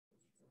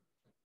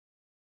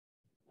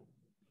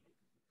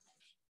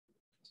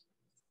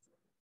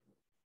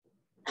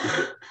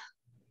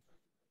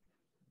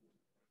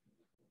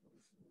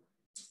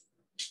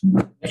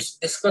Let's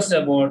discuss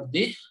about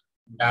the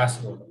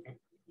dashboard. Okay?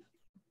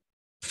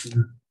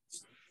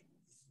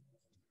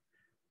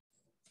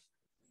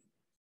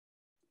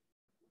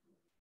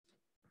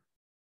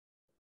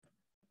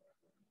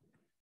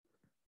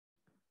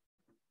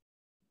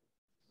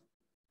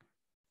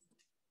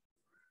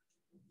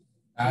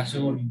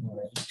 Dashboard,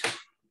 right?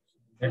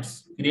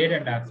 Let's create a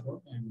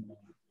dashboard and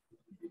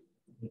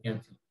we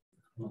can see.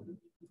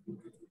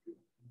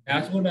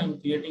 Dashboard,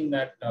 I'm creating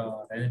that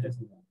Dynatrace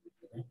environment,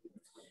 okay?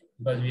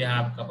 Because we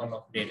have a couple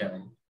of data,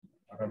 right?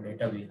 A lot of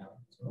data we have.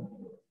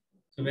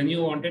 So when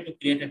you wanted to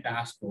create a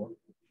dashboard,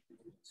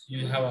 so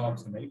you have an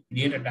option, right?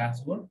 Create a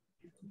dashboard,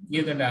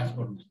 give the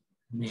dashboard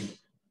name.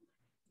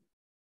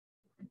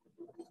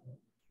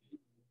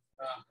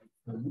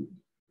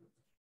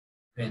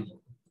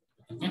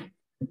 Okay.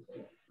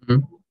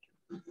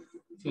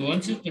 So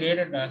once you create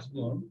a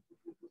dashboard,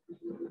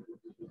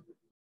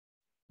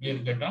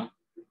 you'll get a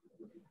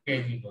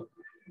page code.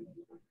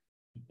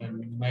 You can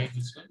minimize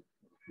this one.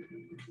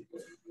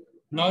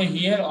 Now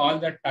here all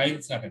the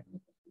tiles are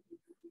available.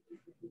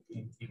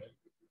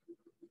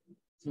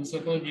 So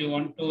suppose you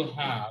want to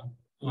have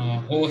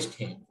host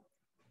here,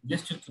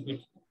 just to keep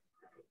it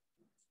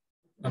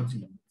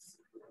something like this.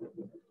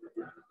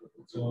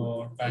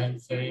 So tile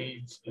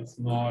size is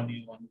small,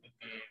 you want to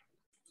give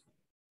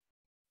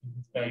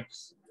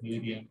types,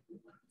 medium.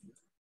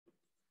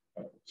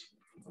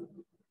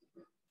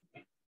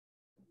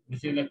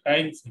 This is the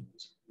tile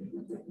size.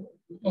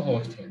 A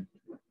host here.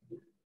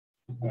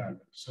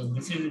 So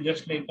this is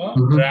just like a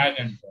drag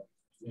and drop.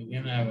 So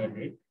again, I have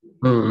added.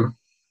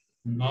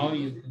 Now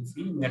you can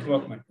see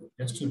network method.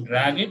 Just to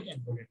drag it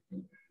and put it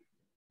in.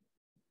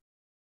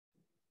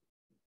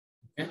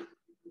 Okay.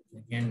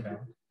 Again drag.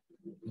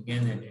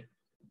 Again edit.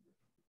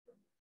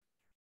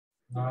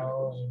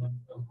 Now you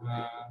want to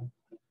have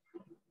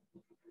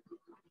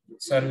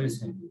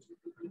service.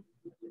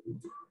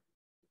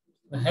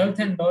 The health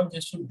and all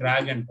just to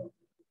drag and drop.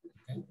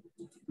 Okay.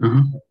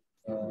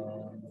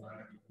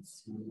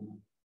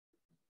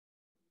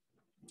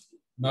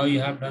 Now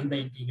you have done the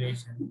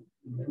integration,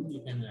 then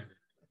you can add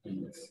it.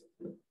 Yes.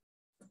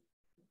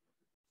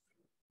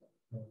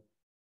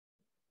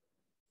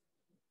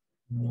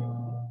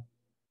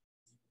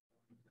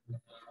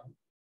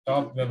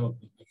 Top web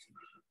application.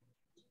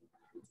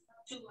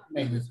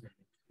 Like this.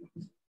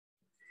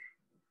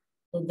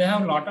 So they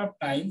have a lot of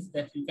tiles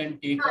that you can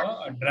take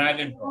a drag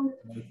and drop.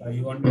 Like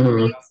you want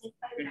to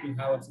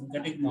have a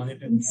synthetic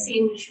monitor.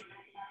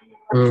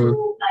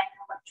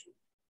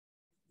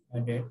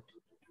 Edit.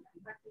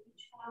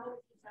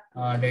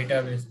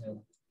 Database.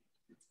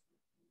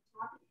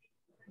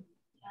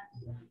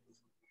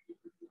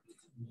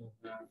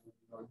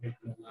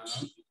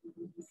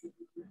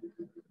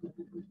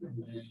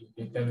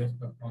 Database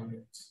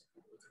performance.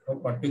 For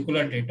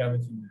particular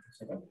database you need to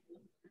set up.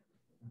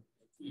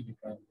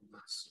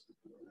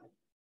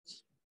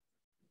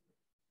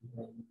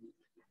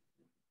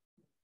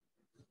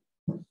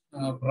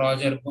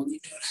 Browser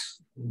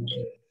monitors.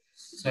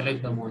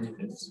 Select the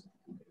monitors.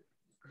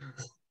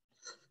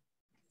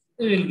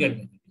 You will get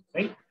it,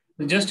 right?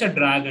 So just a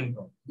drag and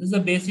drop. This is the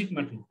basic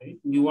method, right?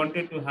 You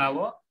wanted to have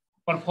a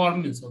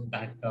performance of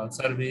that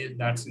service,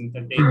 that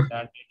synthetic,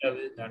 that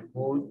database, that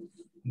host,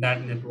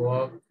 that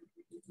network.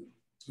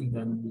 And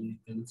then you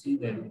can see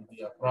there will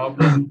be a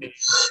problem.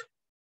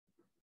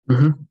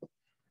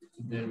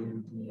 There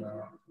will be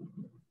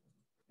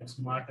a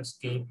smart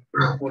escape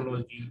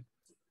topology.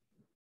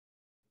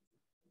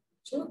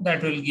 So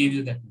that will give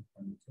you that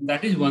information.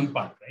 That is one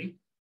part, right?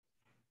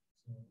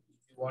 So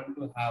if you want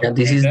to have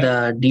this is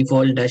the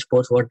default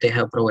dashboards what they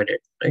have provided,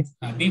 right?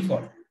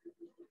 Default.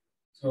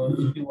 So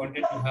if you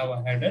wanted to have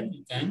a header,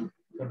 you can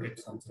put it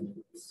something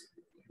like this.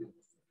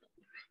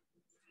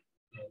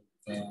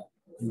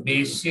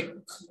 Basic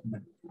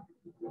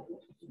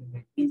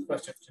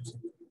infrastructure.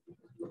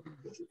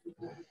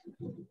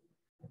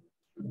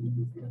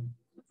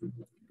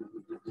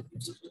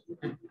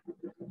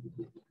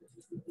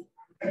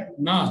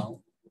 Now,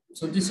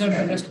 so these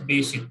are just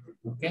basic,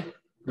 okay?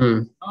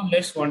 Now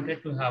let's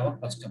wanted to have a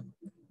custom.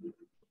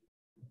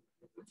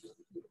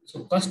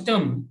 So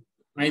custom,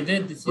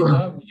 either this is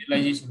a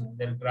visualization,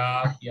 either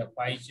graph, a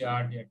pie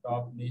chart, a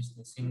top list,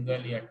 a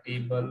single, a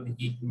table,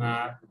 heat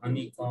map,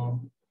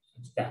 honeycomb,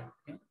 stack.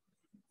 Okay?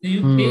 So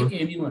you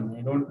take anyone,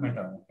 it don't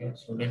matter. Okay,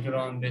 so later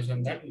on based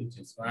on that, which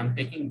is so I'm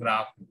taking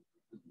graph.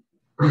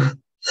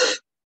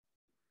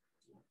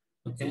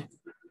 Okay,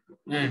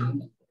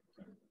 and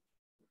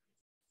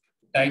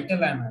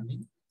title I'm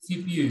having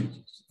CPU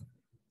users.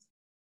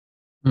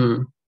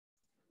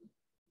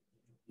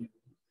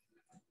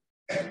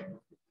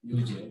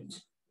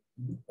 Users.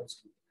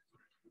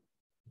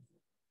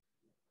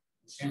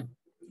 Okay.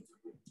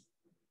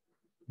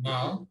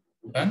 Now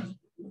done.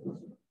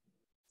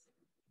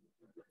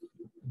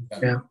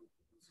 Yeah.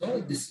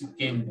 So this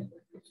came there.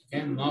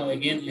 Okay. Now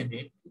again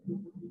edit.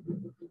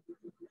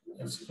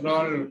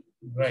 Scroll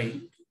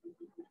right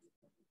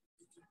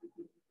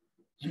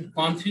and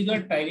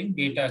configure tiling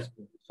data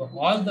store. So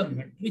all the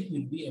metrics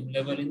will be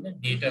available in the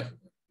data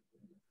store.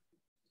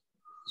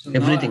 So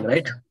Everything, now,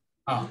 right?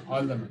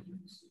 all the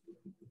metrics,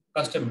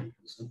 custom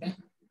metrics. Okay.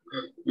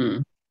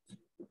 Mm.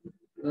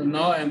 So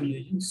now I'm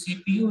using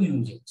CPU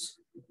usage.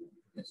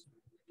 Yes.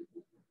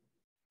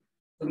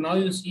 So now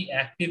you see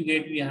active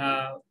gate we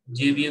have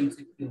JVM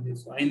CPU.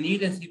 So I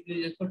need a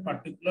CPU just for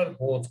particular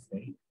host,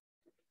 right?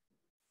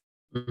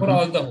 For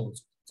all the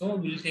hosts. So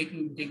we'll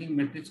taking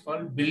metrics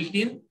called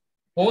built-in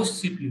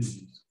host CPU.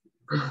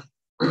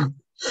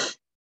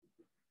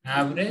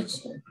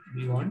 Average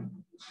we want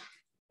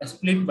a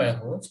split by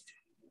host.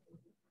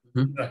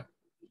 Right.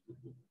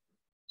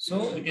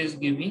 So it is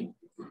giving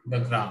the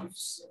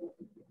graphs,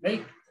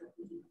 right?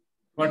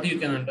 What you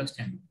can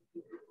understand.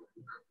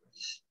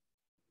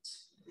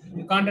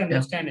 You can't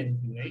understand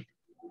anything, right?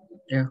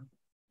 Yeah.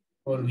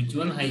 For which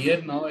one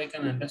higher now I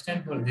can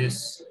understand for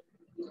this.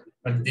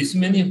 But this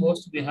many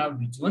hosts we have,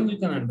 which one you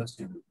can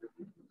understand?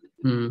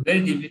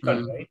 Very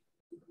difficult, right?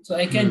 So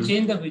I can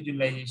change the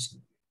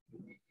visualization.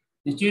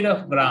 Instead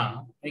of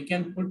graph, I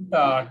can put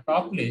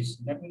top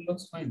list. That will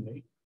look fine,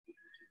 right?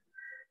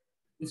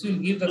 This will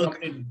give the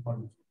complete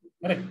information.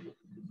 Correct.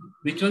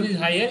 Which one is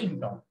higher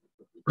in top?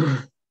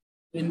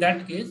 In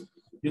that case,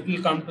 you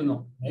will come to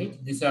know, right?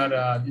 These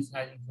are this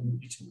has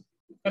information.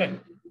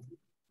 Correct.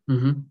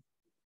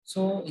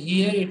 So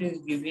here it is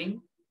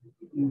giving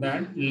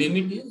that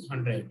limit is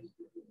 100.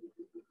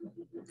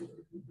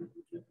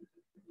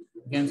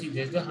 You can see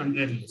there's the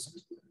 100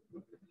 list.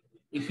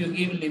 If you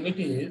give limit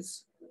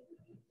is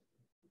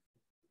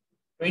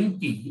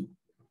 20,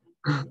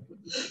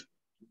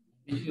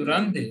 if you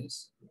run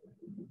this,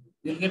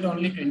 you'll get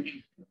only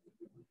 20.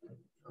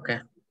 Okay.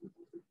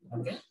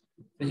 Okay.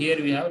 So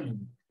here we have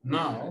limit.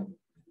 Now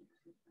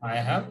I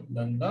have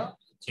done the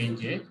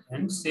changes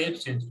and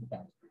save change to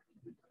that.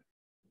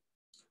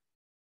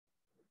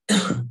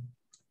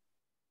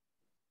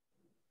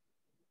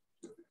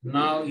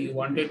 Now you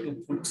wanted to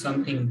put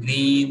something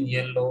green,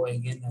 yellow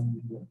again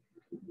and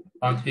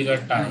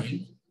configure tile.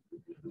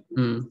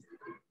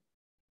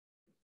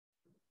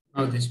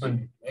 Now this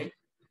one, right?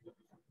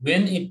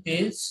 When it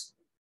is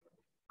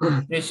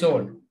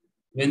threshold,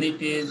 when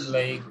it is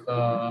like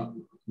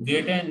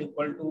greater than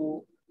equal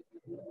to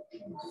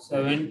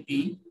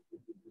 70,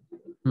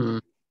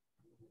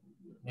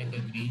 make a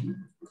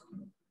green,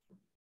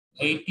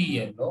 80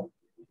 yellow,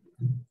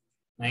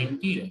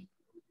 90 red.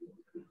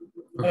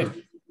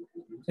 Right?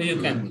 So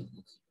you can make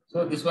this.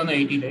 So this one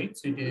 80, right?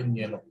 So it is in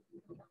yellow.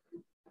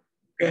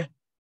 Okay.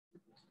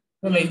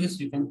 So like this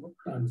you can put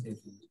and save.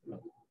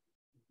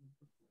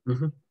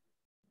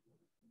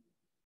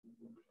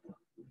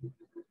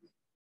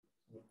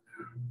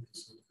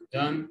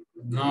 Done.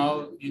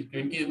 Now if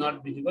 20 is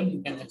not visible,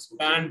 you can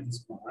expand this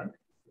part.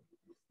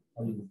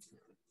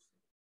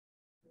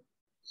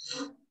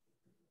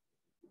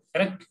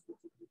 Correct?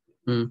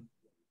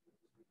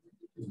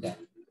 Yeah.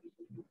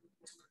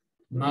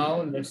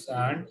 Now let's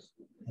add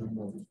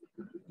memory.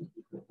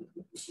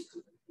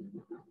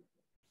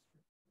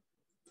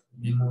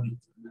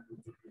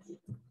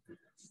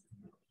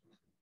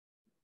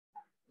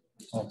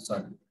 Oh,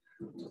 sorry.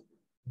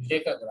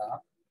 Take a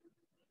graph.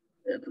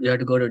 You have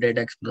to go to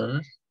Data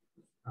Explorer.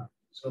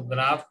 So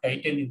graph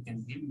title you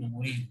can give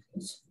memory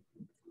users.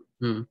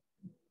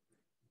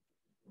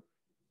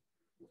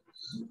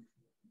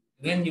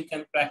 Then you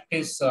can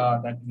practice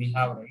that we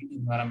have, right?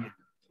 Environment.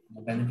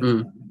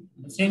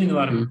 The same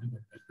environment you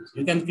can practice.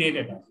 You can create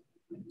it.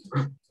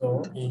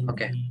 So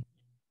Okay.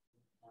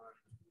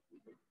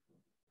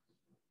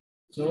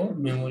 So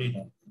memory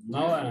type.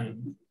 Now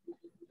I'm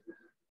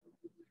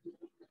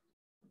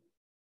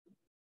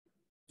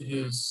it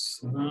is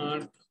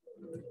not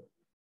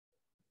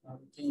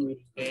something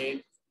we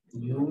take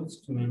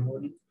used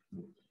memory.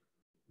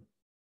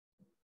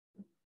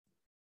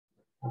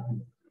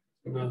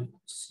 Now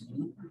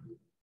see.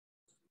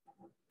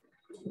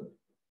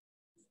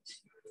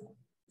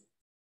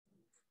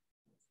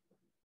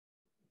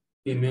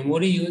 The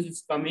memory use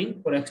is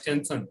coming for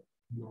extension.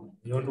 No,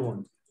 you don't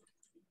want.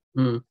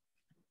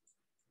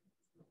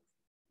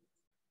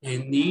 I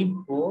need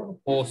for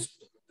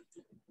host.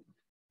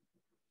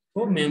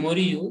 So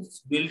memory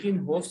use,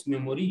 built-in host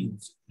memory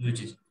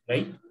uses,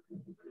 right?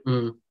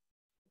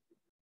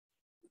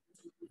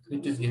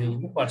 Which is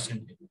giving the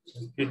percentage.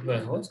 So split by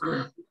host.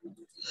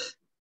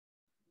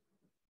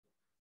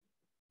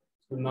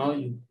 So now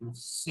you can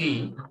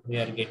see we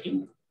are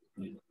getting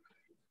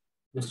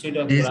instead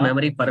of this is graph,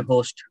 memory per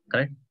host,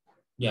 correct?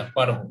 Yeah,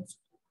 per host.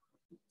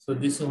 So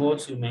this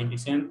host is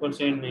 97%,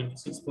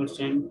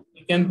 96%.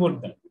 You can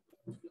put that.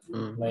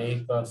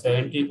 Like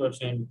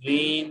 70%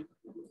 green,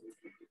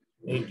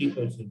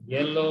 80%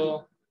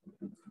 yellow,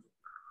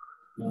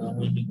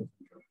 90%.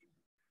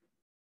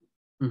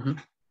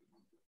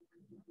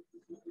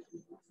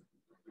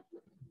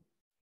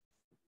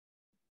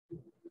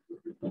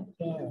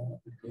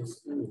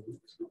 This is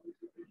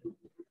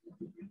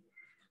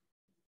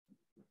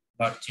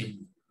but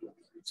change.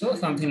 So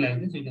something like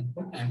this you can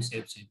put and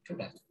save to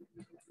that.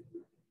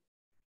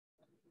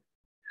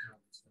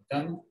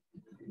 Done.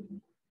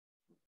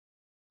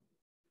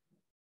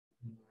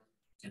 You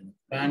can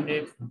expand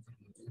it.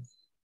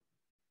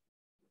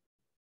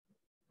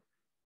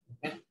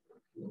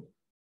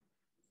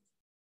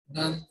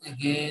 Then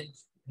again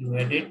you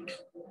edit.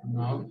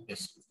 Now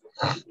this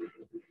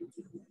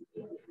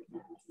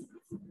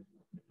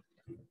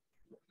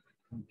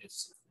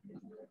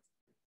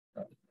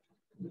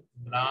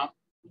graph,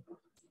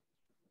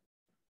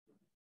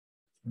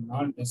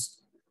 not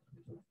this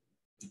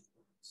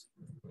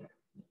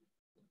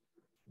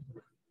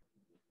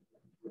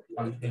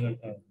configure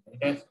data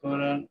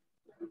explorer.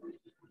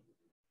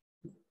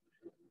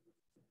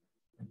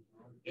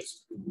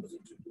 This.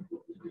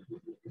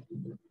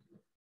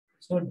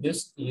 So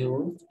disk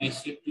used,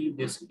 PCT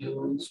disk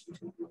used,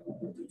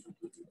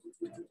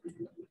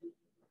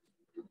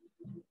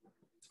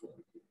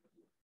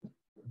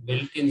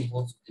 built-in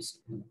host disk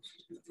used.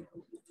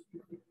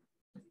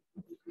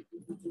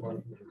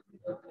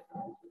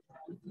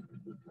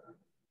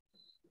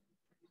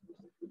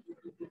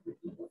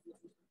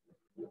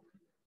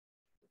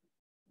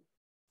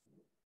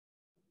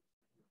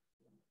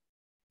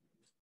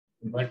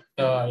 But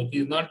it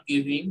is not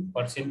giving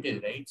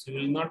percentage, right? So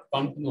we will not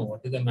come to know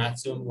what is the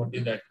maximum, what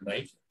is that,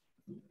 right?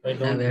 I Yeah, we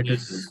don't have to need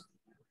this.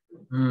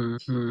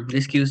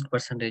 risk used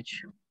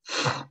percentage.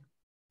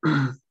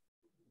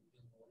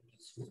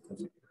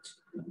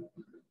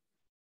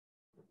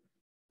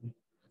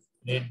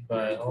 Made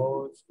by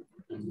host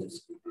and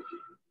this.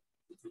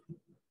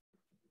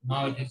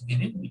 Now it is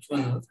giving which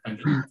one was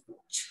continue.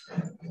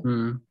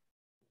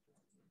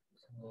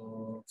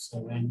 So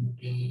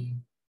 70,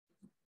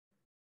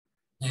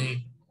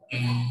 80,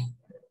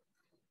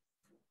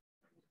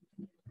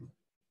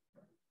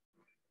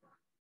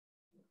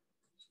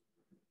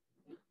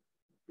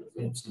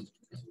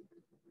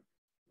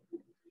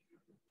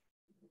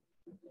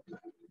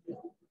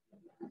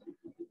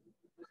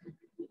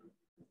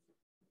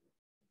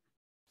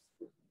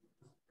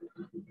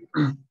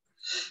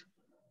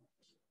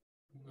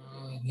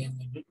 now again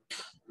edit.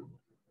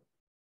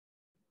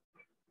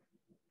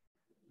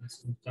 This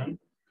is done.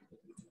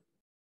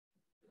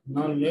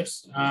 Now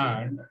let's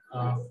add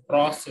a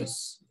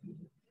process.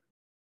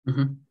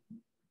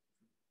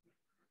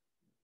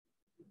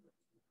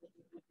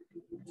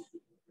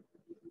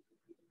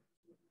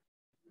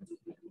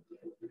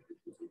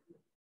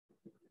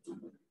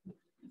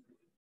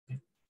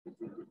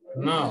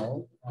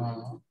 Now,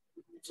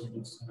 so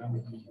let's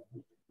run here.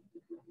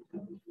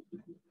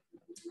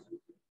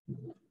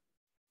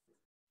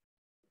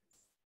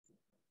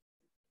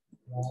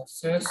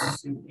 Process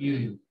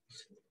CPU.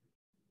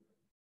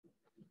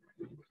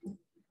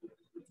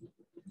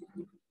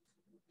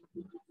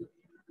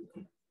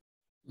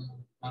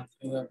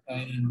 Configure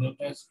file in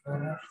Data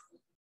Explorer.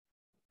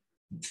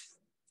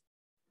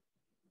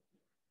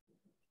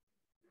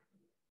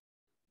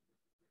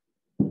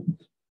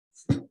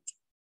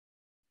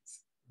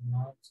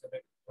 Now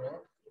select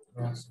for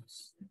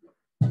process.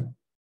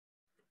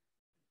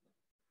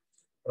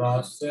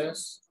 Process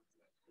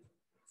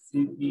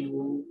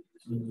CPU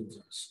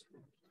users.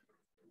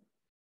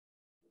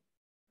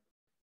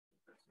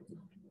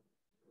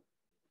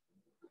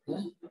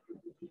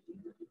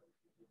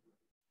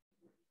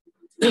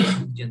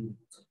 General.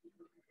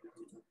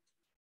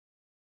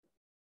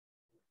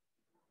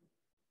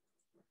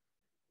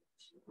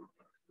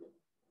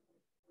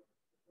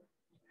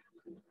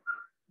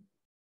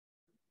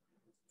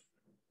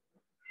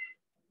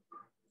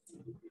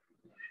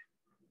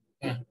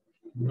 Yeah.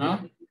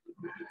 Now,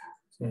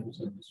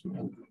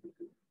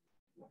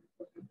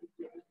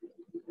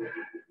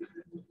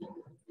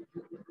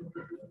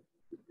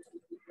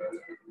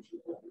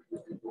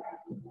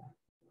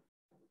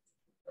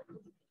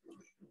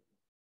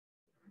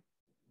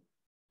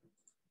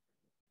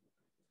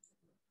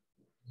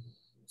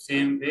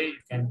 same way you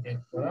can take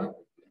the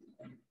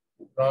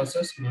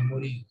process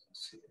memory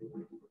users.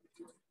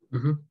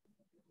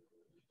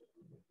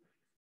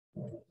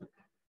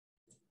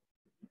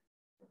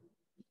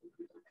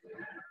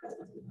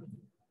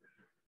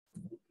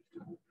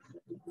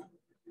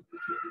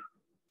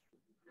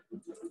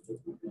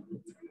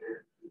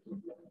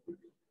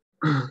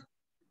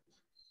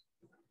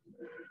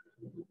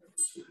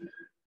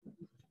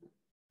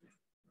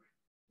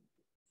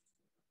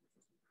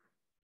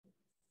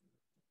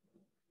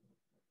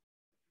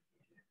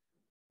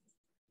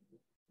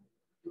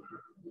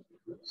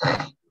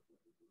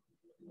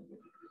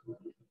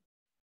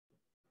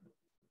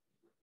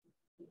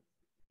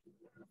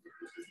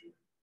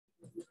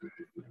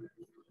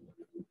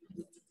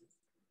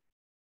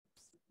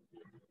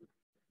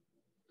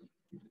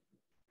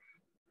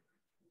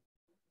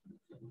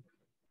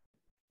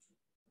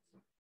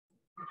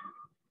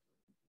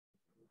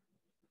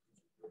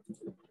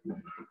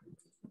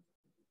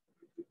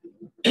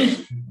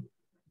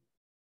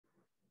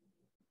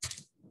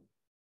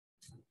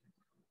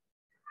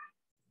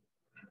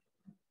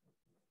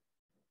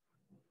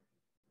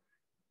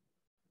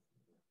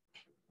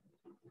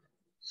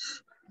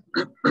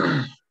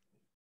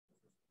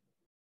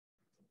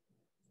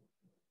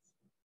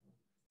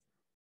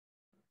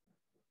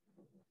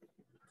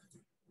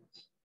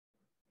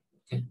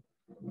 Okay.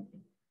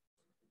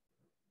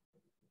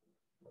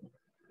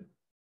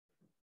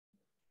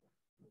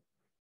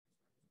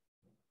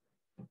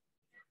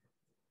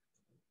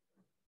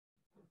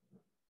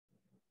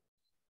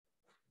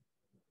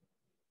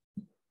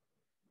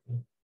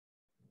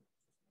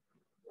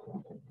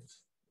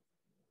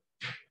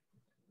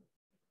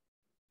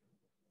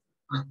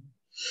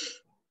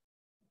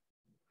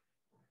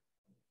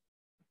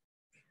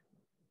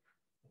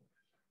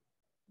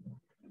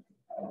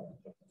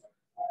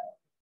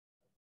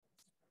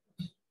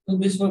 So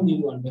this one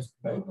you understand,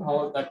 right?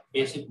 How that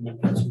basic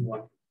metrics you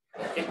want.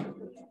 Okay.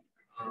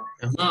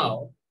 Yeah.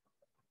 Now,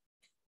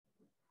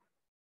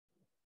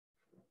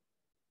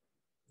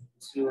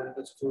 so you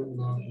understood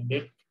now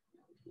indeed.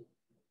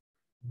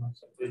 Now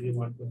suppose you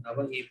want to have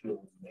a heap load,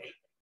 right?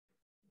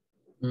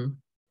 Mm.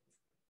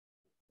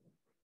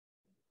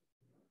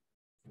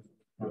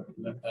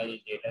 Let us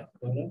data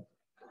explorer.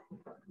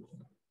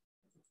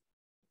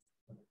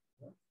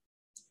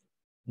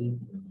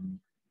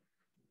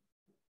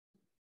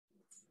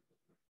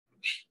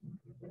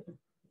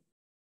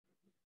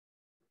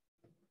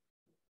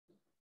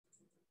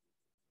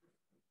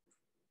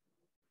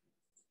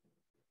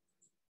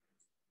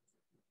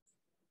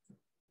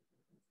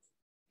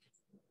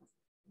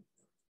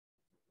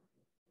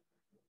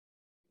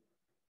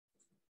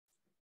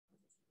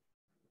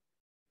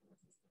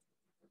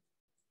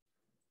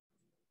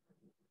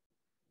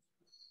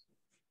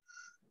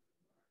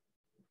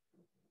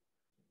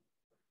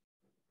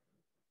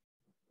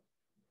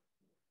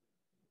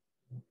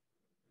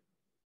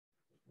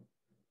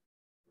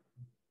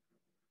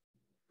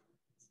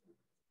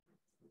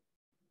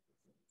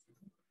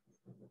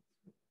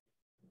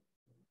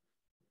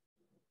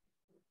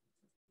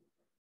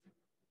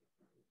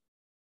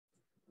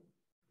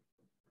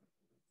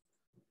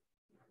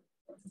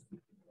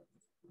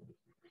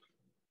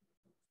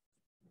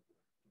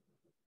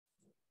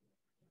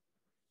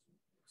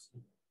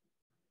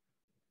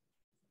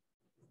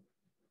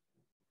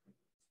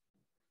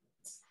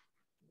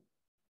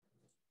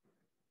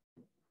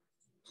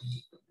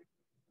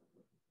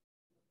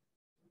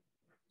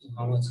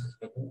 How much is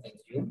given? Thank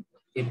you.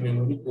 If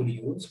memory pool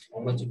used,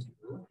 how much it is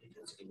used? It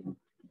is given.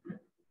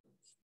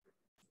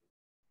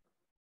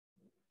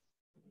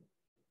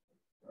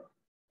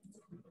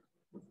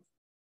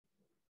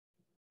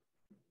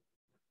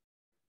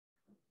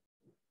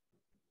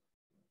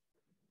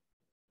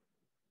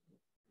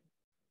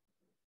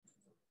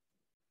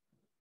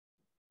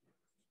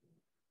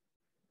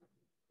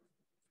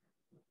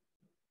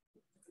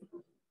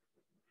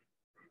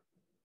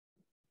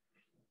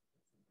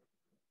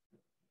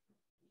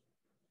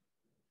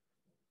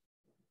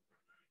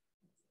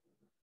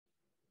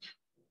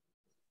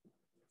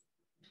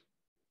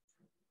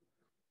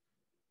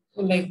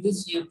 So like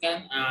this, you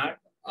can add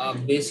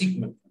basic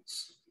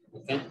metrics.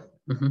 Okay.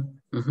 Mm-hmm.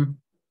 Mm-hmm.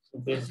 So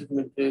basic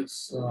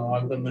metrics,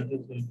 all the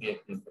metrics will be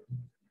applicable.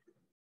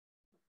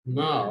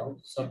 Now,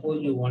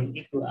 suppose you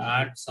wanted to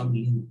add some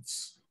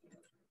links,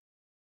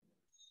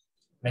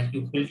 like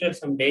you filter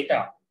some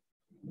data,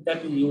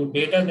 that you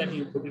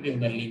put it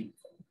in the link.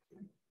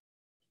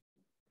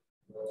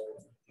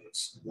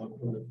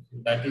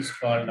 That is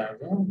called as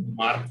a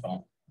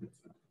markdown.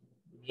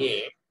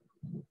 Yeah,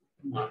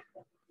 markdown.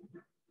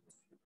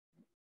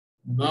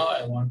 Now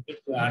I wanted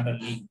to add a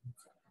link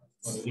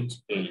for which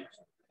page.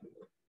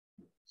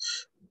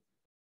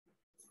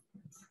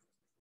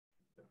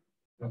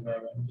 So I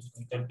want to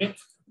filter it.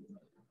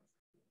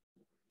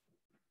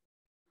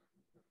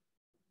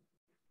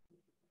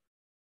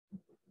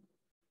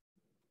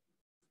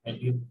 And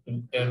you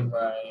filter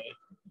by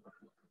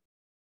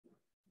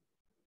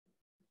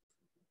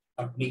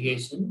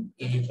application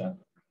editor.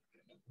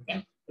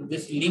 Okay. So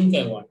this link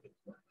I wanted.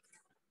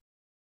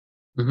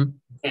 Mm-hmm.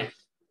 Okay.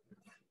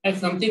 Like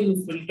something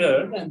you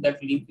filtered and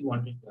that link you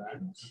wanted to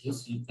add.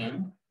 This you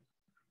can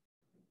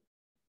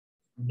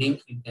put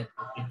it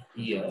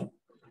here.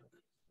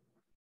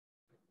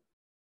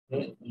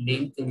 The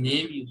link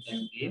name you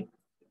can give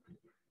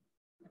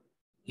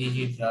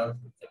digital,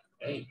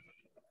 right?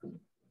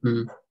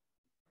 Mm.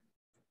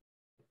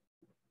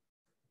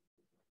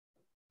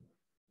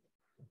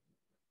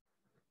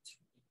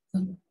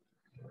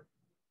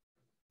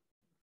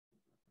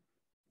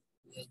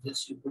 Yeah,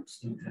 just you put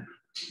simple.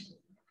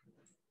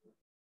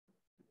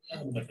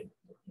 Yeah, got it.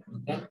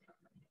 Okay.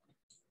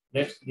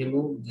 Let's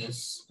remove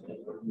this.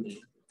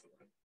 Okay.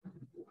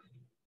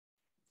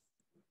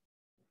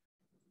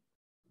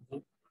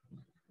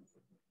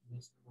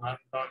 This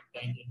markdown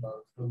title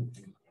also.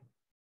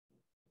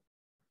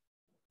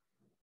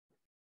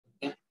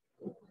 Okay.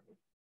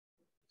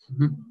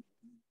 Mm-hmm.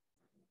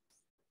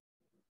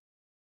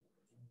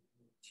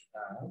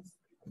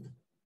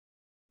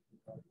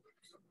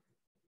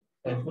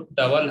 I put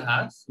double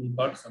hash, we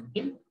got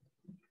something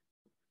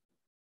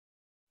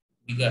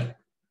bigger.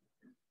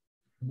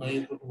 Now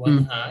you put one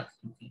Mm. hash,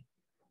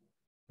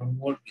 one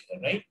more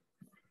bigger, right?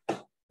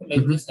 So like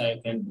Mm-hmm. this I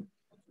can do.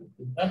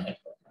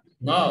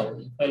 Now,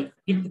 if I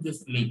hit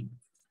this link,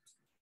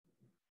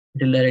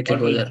 It will directly what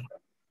go will there. happen?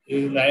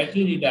 It will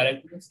directly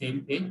redirect to the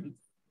same page.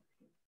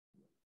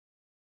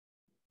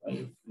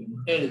 If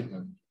filter is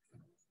on.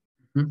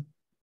 Mm.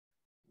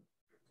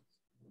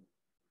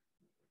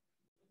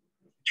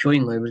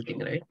 Showing everything,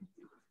 right?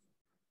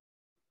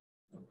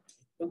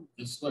 So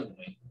this one,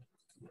 right?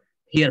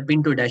 Here,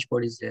 pin to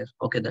dashboard is there.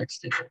 Okay, that's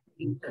the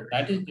link. So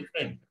that is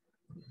different.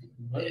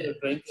 Now you are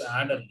trying to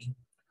add a link.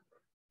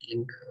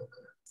 Link.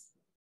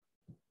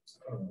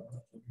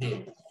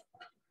 There.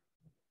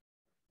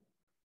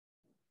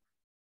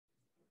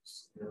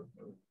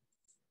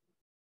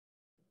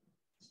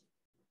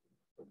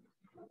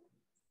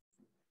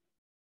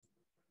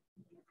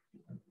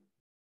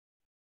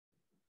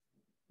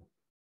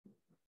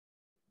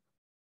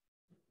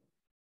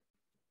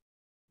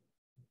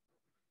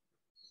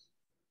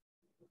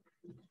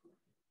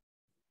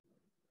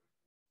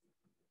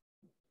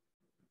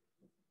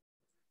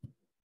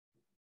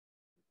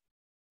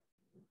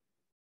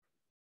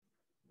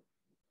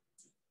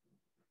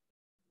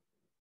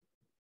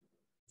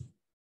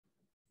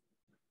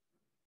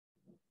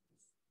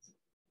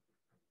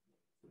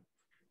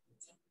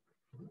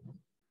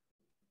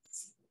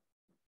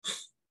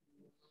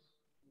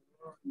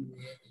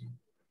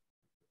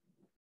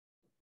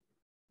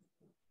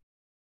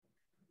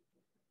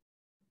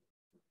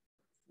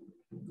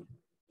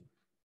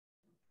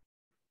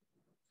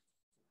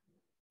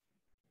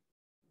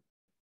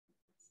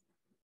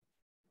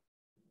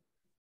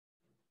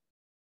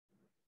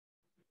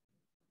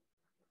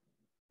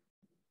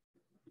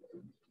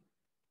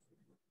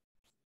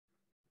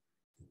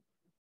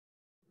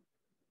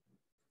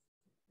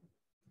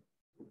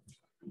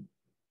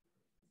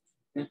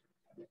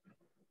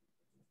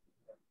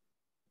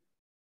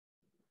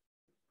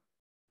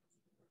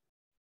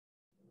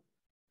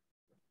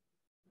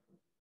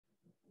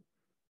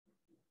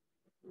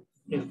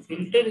 The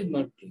filter is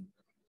not taken.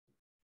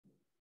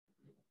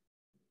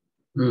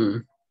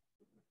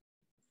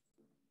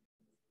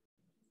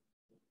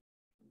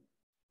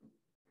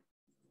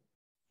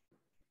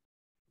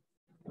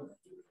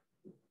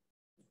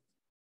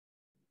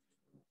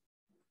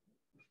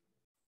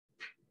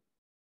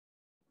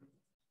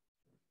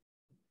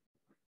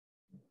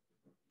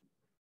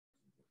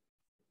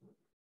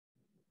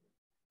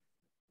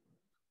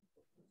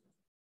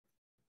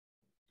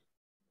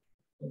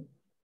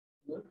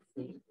 What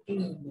filter is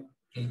not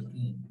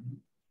taken?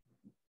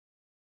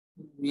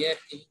 We are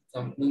taking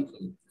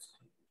completely.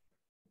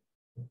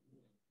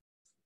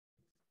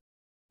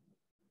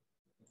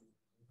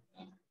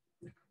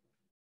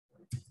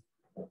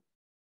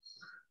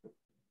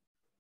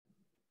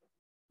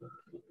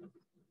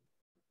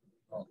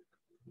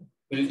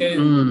 Filter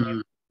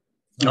is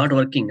not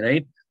working,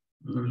 right?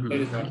 filter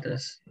is not.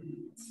 Filters.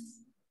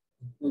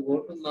 You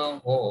go to now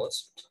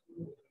host.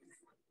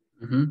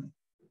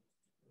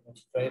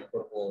 Let's try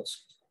for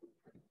host.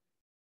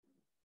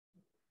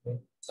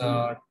 It's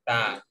a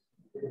tag.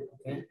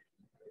 Okay.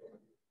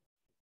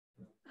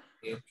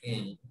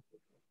 Okay.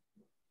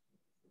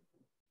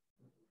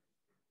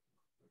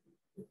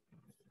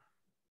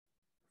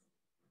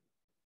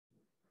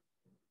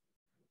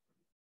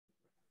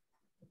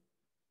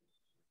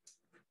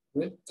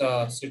 With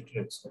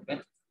Citrix,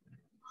 okay?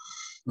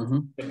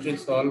 Citrix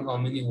solve how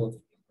many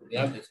hosts? We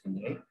have this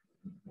one, right?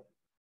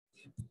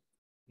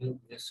 Use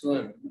this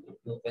one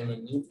to open a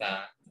new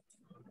tab.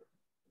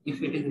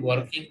 If it is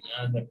working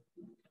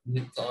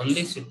with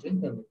only Citrix,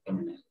 then we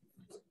can do.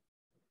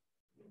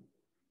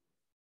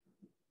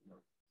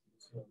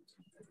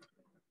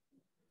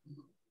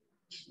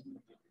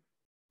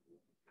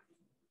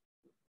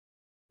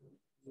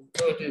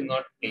 So it is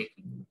not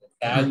taking. The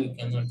tag you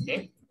cannot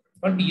take,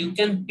 but you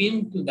can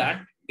pin to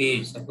that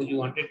page. Suppose you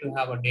wanted to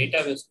have a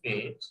database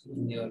page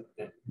in your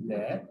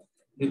there,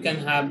 you can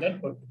have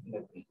that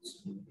particular page.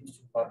 You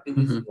copy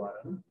this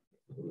URL,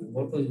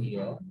 go to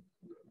here,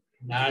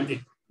 and add it.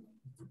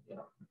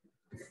 Yeah.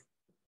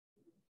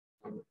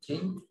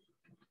 Something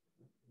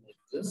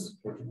like this.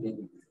 Put it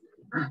in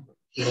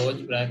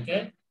close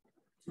bracket.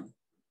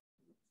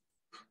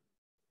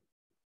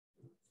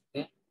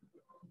 Okay.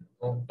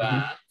 Go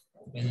back.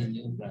 Open a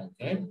new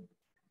bracket.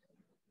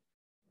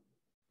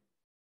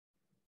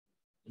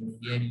 And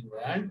here you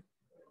add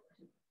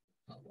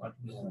what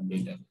we have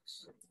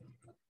database.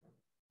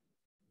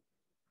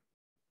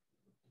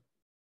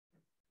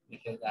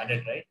 It is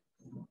added, right?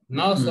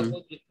 Now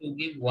suppose if you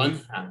give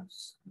one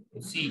hash,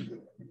 you see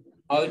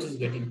how it is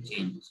getting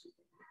changed.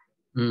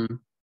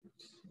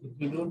 If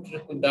you do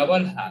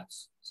double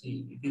hash,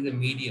 see it is a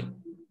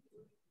medium.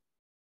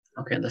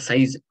 Okay, the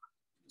size.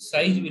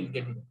 Size will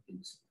get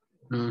increased.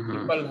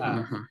 Triple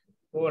hash,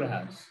 4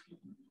 hash.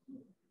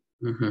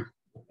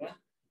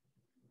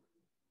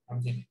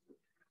 Okay.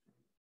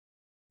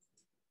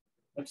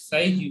 But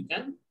size you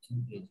can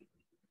increase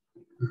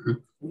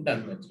it.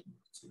 Done much.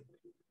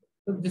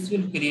 So this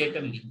will create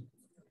a link.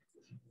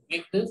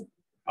 Click this,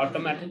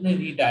 automatically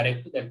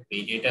redirect to that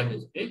page,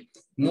 database page.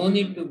 No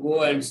need to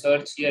go and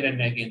search here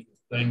and again.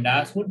 So in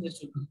dashboard,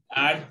 just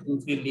add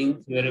 2-3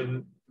 links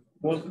wherever,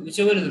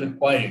 whichever is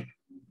required.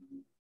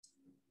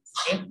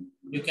 Okay,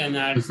 you can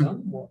add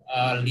some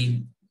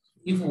link.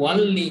 If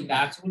one link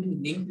dashboard is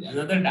linked to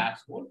another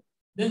dashboard,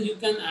 then you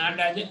can add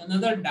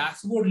another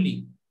dashboard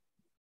link.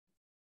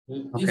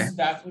 This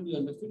dashboard you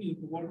understood, you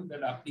go to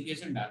that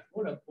application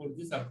dashboard. Of course,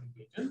 this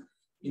application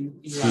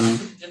in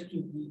just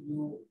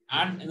you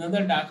add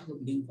another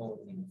dashboard link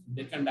over there.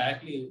 They can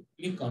directly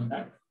click on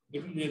that.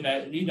 It will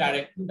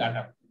redirect to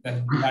that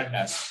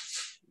dashboard.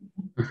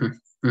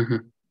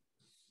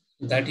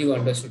 That you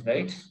understood,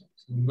 right?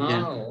 So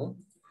now.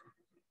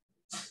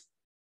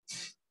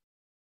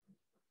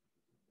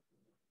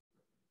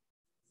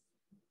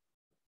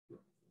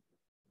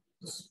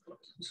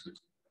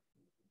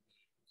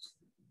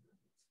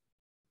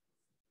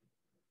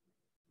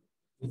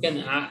 You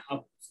can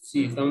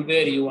see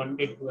somewhere you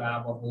wanted to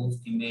have a host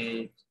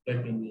image,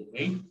 that image,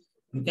 right?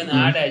 You can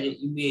add as an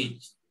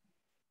image.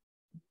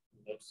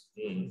 Let's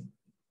say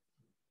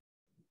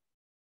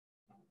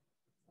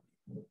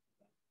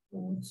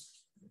host.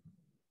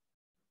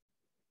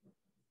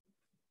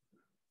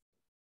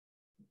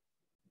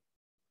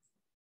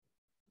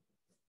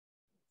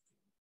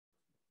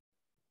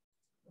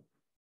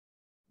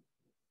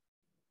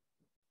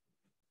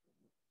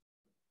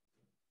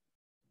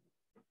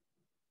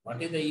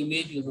 What is the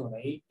image, you know,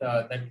 right?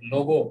 That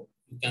logo,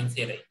 you can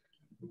say, right?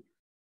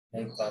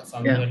 Like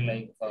somewhere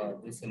like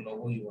this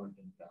logo you want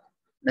in the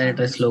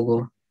Dynatrace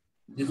logo.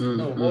 this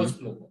no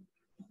host logo.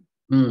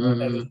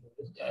 What I will do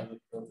is I will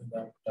go to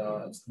that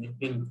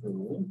snipping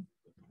tool.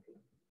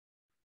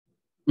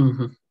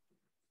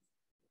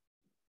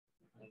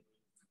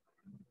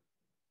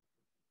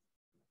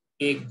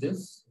 Take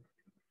this.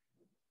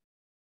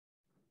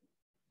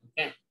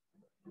 Okay.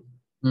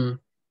 Okay.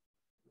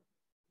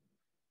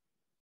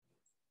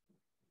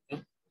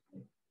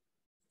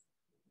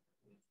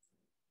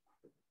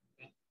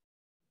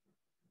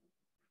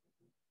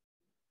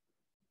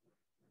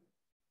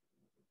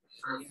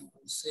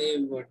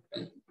 Save what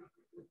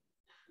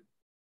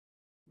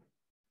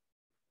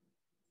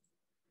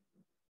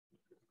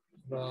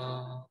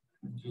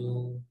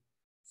you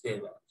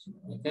save as.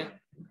 Okay.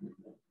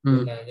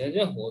 As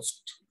a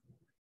host.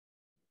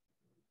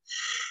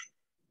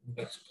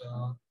 Just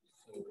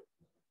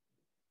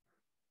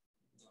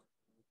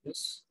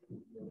this.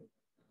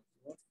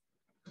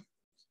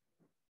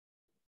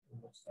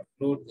 Let's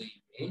upload the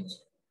image.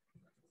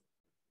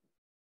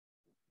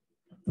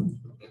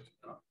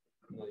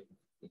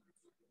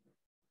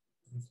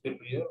 This will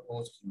be your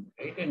host,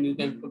 right? And you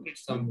can put it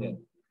somewhere.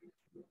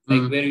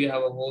 Like where you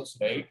have a host,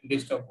 right?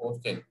 List of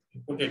hosts, you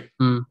put it.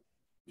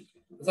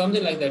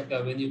 Something like that.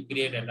 When you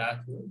create a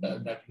dashboard,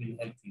 that will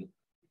help you.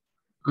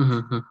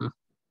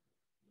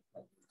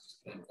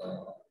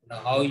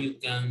 Like, how you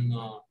can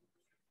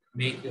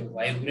make a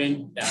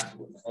vibrant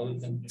dashboard, how you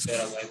can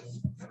prepare a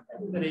vibrant dashboard.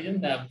 That is the reason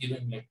that I've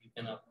given, like you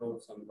can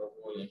upload some logo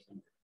or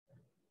something.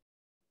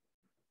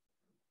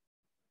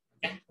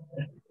 Okay.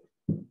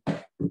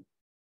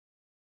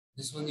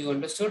 This one you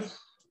understood?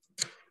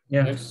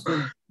 Yeah. Let's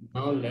go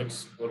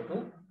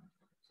to.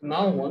 So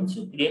now once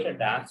you create a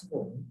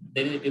dashboard,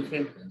 there is a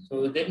different.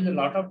 So there is a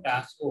lot of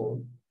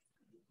dashboard.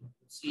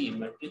 See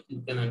metric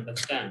you can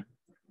understand.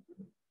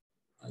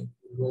 If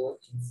you go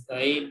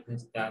inside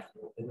this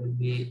dashboard, there will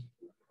be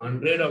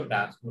 100 of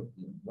dashboard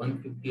view,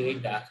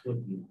 158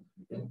 dashboard view.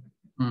 Okay?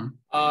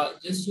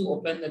 Just to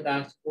open the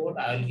dashboard,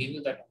 I will give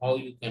you that how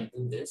you can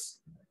do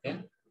this.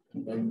 Okay,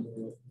 and then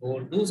you go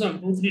do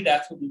some 2-3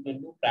 dashboard. You can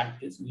do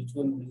practice which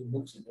one you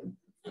looks at them,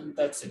 and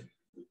that's it.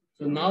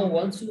 So now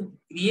once you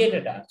create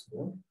a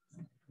dashboard,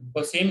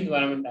 for same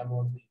environment I'm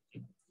also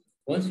using.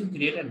 Once you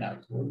create a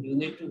dashboard, you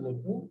need to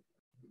go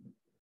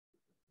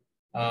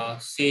to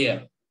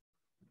share.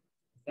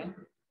 Okay,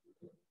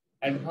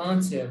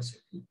 advanced share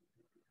setting.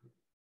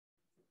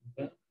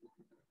 Okay,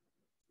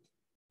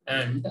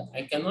 and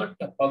I cannot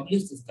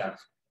publish this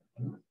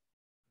dashboard,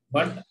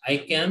 but I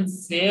can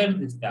share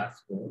this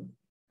dashboard.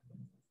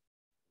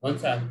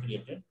 Once I have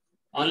created,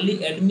 only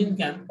admin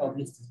can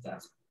publish this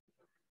dashboard.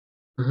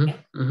 Okay?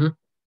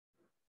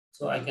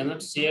 So I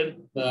cannot share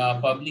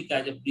public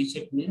as a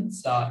preset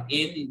means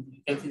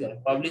you can see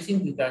that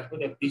publishing this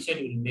dashboard a preset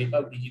will make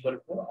it visible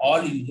for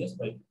all users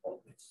by default.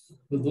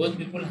 So those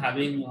people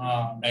having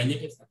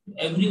Dynatrace,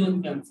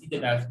 everyone can see the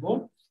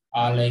dashboard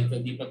like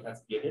Deepak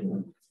has created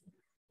one.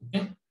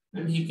 Okay,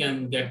 and he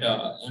can get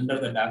under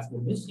the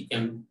dashboard list, he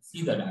can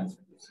see the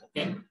dashboard.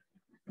 Okay,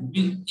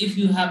 if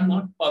you have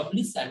not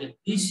published as a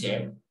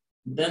preset,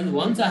 then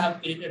once I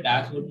have created a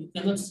dashboard, you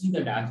cannot see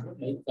the dashboard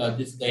like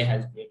this guy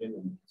has created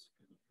one.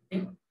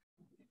 Okay.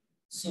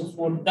 So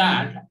for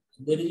that,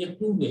 there is a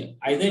two way.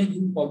 Either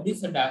you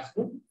publish a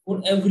dashboard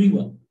for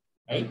everyone,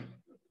 right?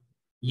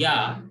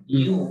 Yeah,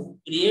 you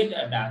create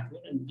a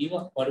dashboard and give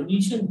a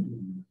permission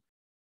to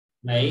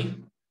like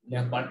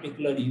a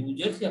particular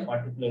users, a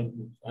particular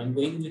group. So I'm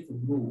going with a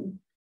group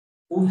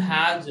who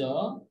has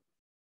a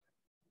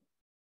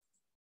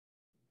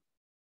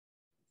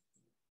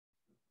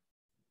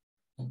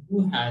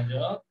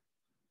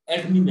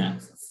admin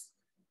access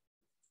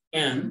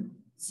can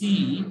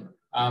see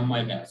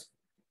my dashboard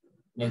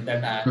like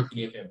that I have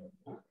created.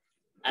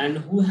 And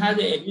who has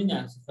the admin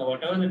access, so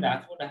whatever the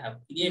dashboard I have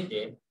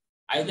created,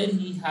 either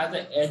he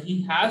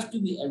has to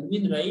be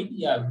admin, right?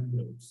 Yeah,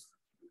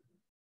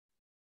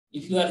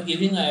 if you are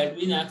giving an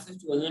admin access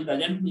to anyone,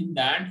 doesn't mean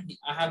that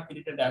I have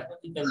created a dashboard,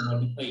 he can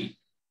modify it.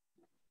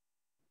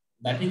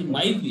 That is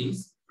my wish.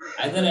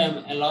 Either I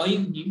am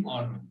allowing him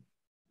or not,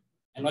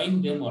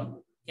 allowing them or not.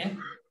 Okay.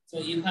 So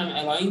if I'm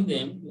allowing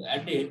them to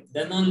edit,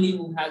 then only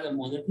who has a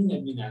monitoring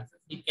admin access,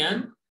 he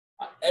can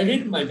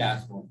edit my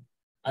dashboard.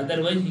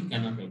 Otherwise, he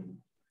cannot edit.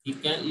 He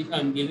can, if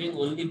I'm giving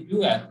only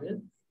view access,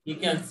 he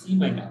can see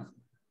my dashboard.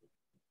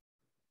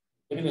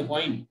 Getting my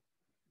point?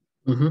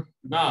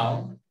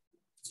 Now,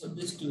 so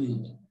this two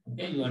is there.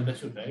 Okay, you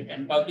understood, right?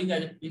 And public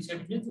as a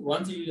preset means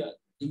once you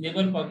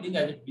enable public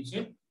as a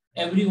preset,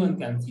 everyone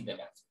can see the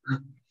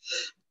dashboard.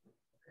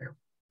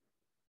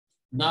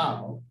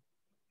 Now,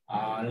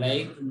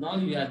 like now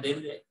you are there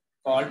is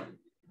called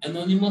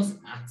anonymous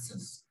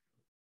access.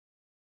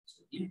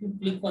 So if you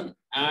click on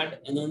add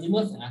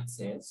anonymous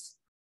access,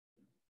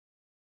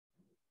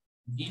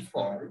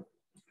 default,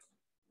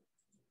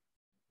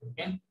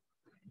 okay,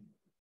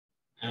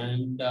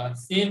 and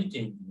save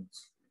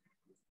changes.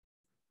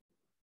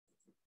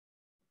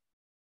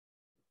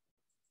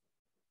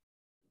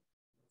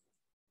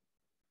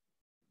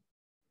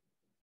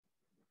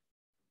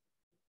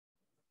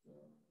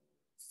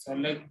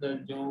 select the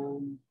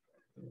zone.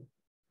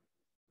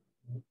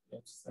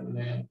 Let's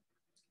select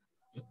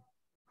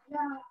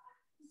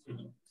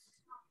city.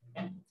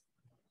 Okay.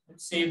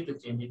 Let's save the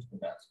changes to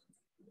that.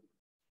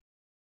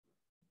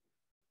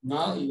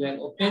 Now you will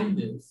open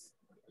this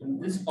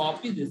and this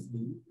copy this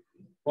link.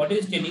 What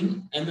is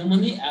telling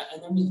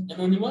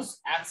anonymous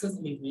access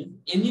link means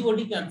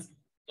anybody can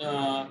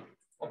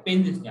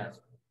open this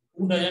dashboard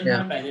who doesn't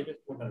have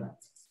Dynatrace portal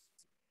access.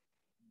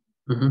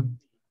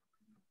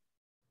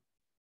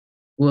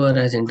 Whoever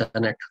has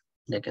internet,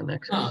 they can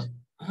access.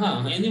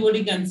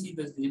 Anybody can see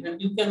this,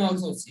 and you can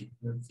also see.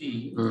 Let's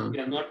see, if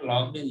you are not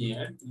logged in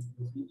yet,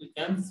 you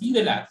can see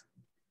the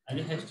dashboard and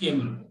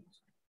HTML.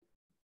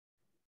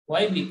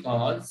 Why?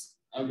 Because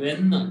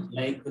when,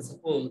 like,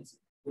 suppose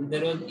when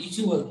there was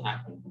issue was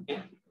happened, okay.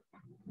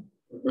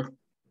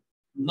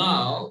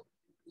 Now,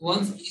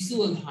 once issue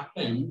was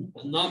happened,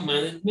 now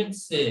management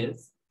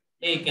says,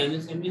 "Hey, can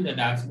you send me the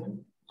dashboard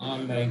or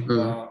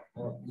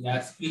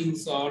like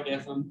screenshot or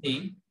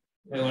something?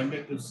 I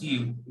wanted to see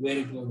where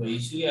it was the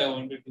issue. I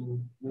wanted to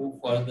move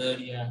further.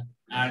 Yeah,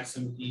 add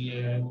something.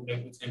 I would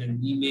like to send an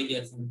email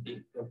or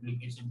something to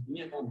application to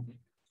me or something."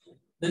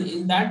 Then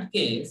in that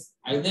case,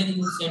 either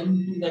you send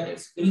to that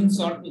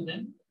screenshot to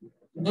them.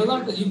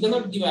 You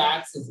cannot give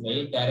access,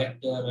 right?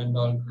 Director and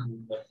all to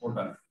the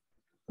portal.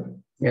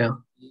 Yeah.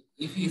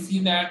 If you see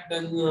that,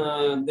 then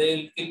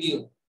they'll kill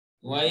you.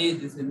 Why is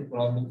this any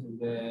problems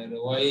there?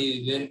 Why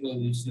where was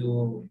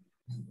issue?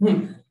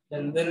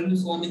 Then there will be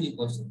so many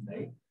questions,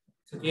 right?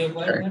 So to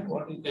avoid that,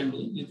 what you can do,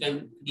 you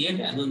can create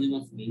an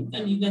anonymous link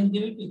and you can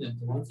give it to them.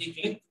 So once you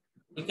click,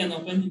 you can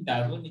open the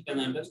dashboard, you can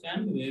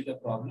understand where the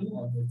problem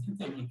or the things,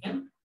 and you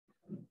can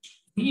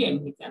see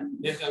and you can,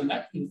 based on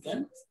that, you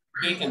can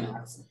take an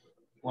action.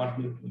 What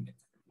you do.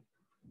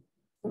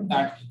 So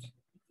that you can.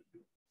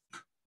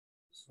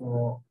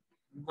 So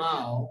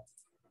now,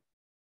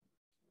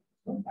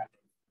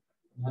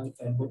 now if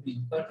I go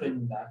deeper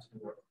in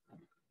dashboard.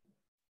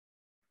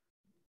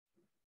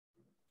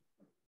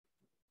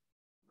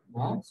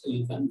 Now, so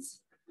you can see.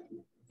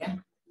 Okay.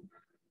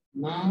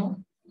 Now,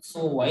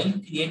 so while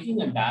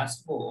creating a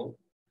dashboard,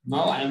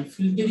 now I am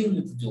filtering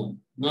with zone.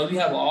 Now we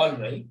have all,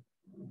 right?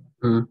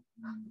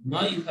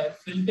 Now if I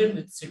filter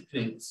with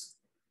Citrix,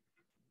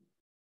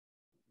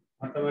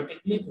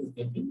 automatically it is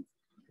getting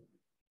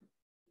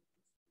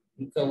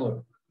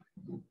recovered.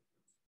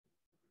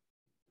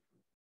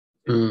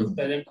 It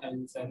doesn't have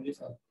the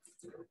service.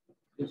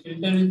 The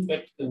filter is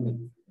get to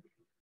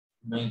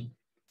 9.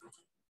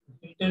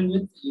 Filter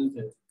with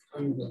user.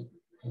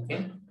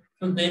 Okay.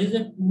 So there is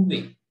a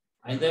two-way.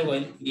 Either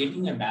while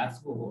creating a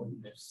dashboard,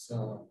 let's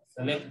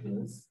select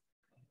this.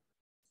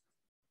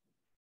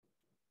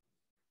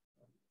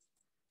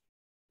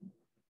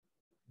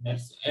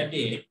 Let's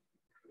edit.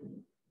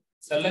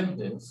 Select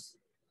this.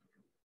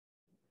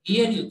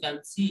 Here you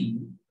can see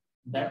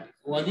that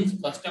one is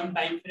custom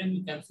time frame.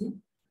 You can see.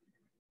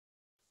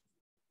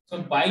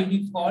 So by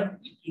default,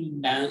 it will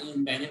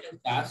in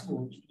Dynatrace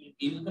dashboard, it will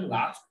give you the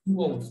last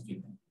 2 hours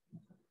data.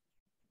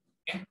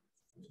 Okay.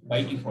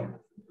 By default.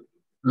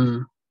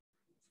 So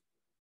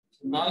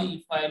now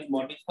if I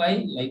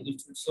modify, like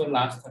it should show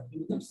last 30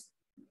 minutes.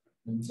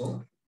 And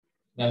so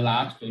the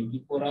last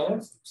 24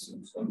 hours,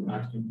 so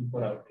last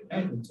 24 hours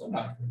data, it will show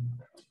last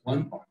 24 hours.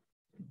 One part.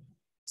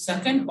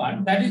 Second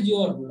part, that is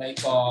your, like,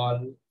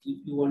 if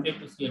you wanted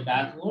to see a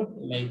dashboard,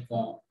 like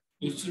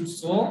it should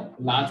show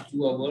last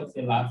 2 hours,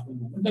 the last 1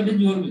 hour. That is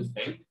your wish,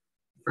 right?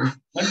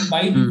 But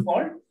by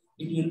default,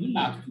 it will be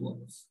last 2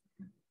 hours.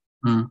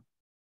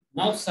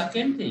 Now,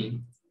 second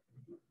thing,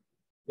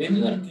 when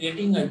you are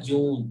creating a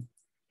zone,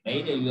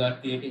 right? You are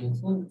creating,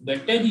 so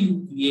better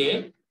you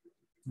create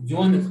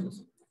zone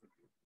specific.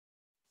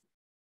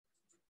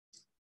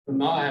 So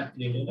now I have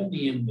created a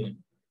VM.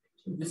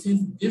 So this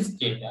is this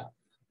data.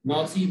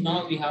 Now see,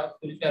 now we have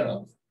filter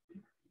also.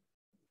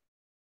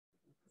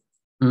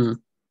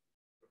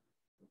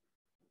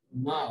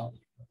 Now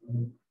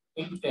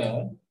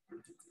filter.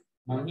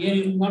 Now here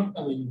you will not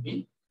come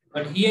anything,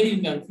 but here you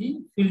can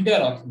see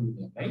filter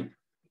option, right?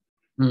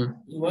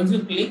 Once you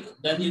click,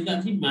 then you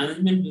can see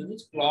management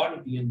units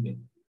cloud VM.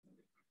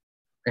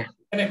 Okay.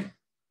 Correct.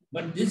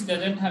 But this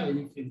doesn't have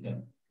any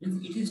filter.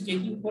 It is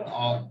taking for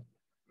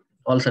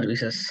all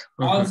services.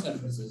 All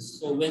services.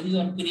 So when you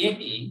are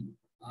creating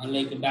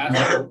like a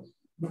dashboard,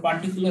 a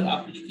particular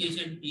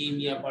application team,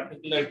 a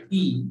particular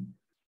team,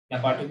 a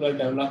particular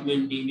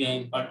development team,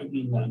 a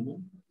particular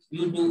environment,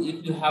 you do,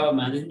 if you have a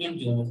management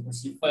zone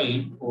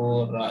specified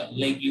for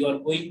like you are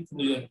going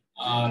through your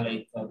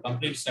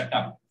complete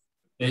setup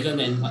based on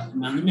the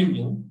management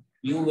zone,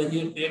 you when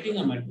you are creating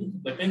a matrix,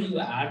 better you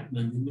add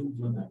management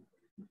zone.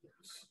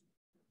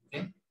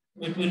 Okay,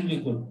 it will be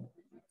good.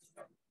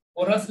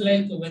 For us,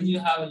 like when you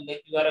have,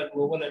 like you are a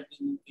global admin,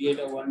 you create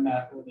a one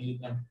dashboard, you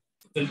can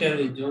filter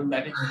with zone,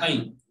 that is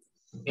fine.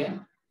 Okay.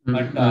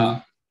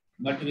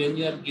 But when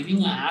you are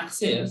giving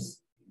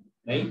access,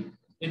 right,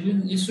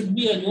 it should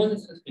be a zone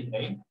specific,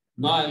 right?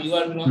 Now you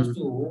are belongs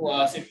to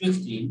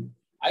Citrix team.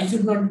 I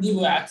should not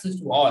give access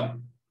to all.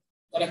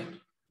 Correct.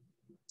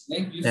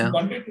 Like if you Yeah.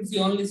 wanted to see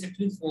only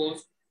citrix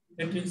force,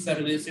 citrix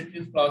service,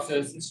 citrix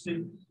process,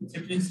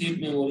 citrix heat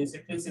memory,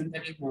 citrix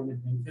synthetic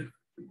monitoring,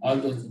 all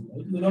those things.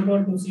 Right? You don't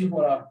want to see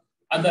for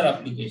other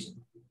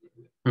application.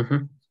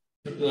 Mm-hmm.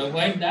 So to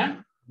avoid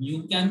that,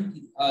 you can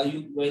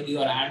when you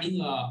are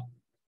adding a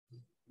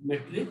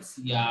matrix,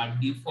 yeah,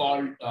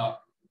 default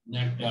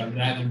that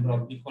drag and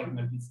drop default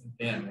matrix is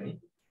there, right?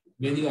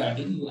 When you are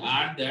adding, you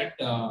add that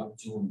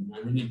zone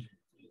and then you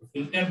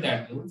filter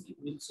that zone. It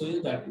will show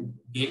you that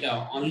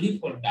data only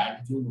for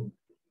that zone.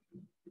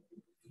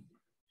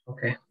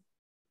 Okay.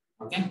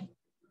 Okay.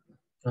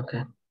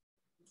 Okay.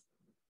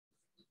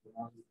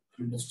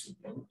 Understood.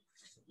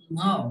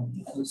 Now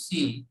you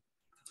see.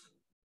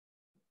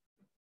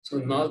 So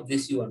now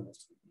this you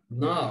understand.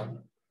 Now,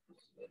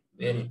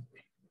 very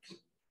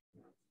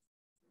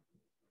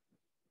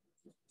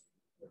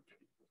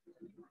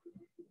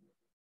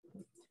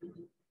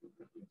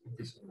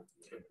this one.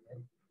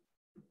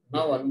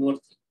 Now one more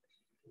thing.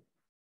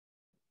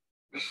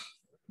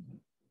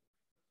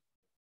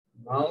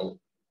 Now,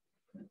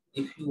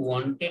 if you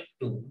wanted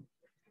to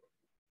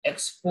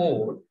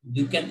export,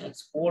 you can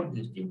export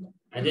this data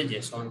as a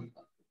JSON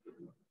file.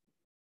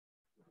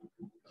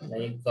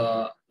 Like,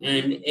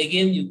 and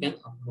again you can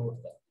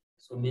upload that.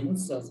 So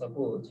means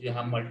suppose you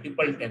have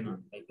multiple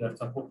tenants, like you are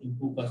supporting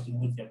 2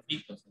 customers or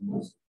 3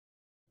 customers.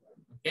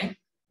 Okay.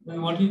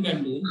 Then what you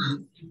can do is,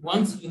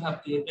 once you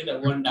have created a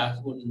one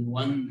dashboard in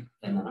one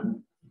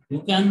tenant,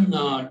 you can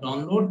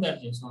download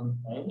that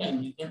JSON file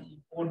and you can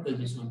import the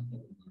JSON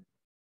file.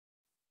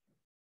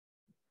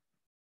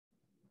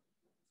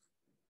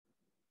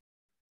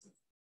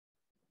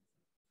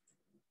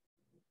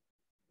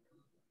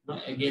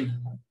 Now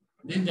again,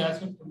 this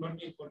dashboard could not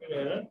be imported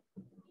error.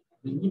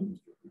 Limit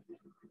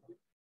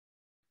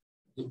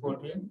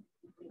imported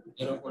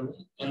error for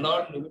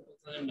allowed limit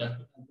 2000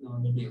 dashboard has been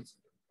already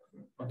exceeded.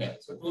 Okay,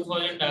 so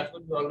 2000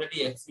 dashboard is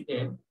already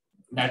exceeded.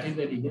 That is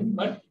the reason,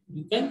 but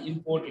you can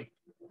import it.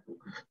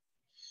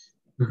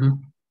 Mm-hmm.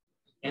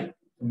 Okay,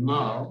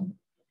 now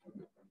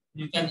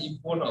you can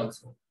import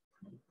also.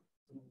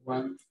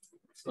 One,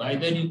 so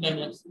either you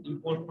can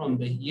import from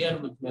the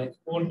here,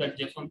 export that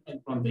JSON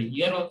file from the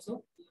here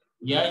also.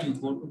 Yeah, you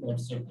go to that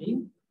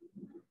setting.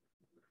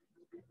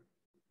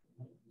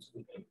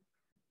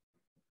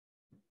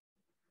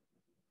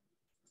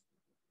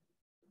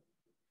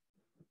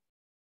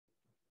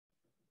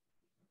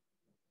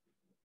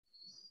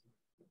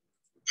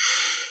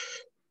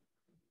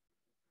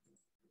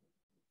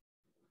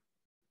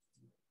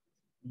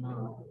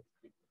 Now,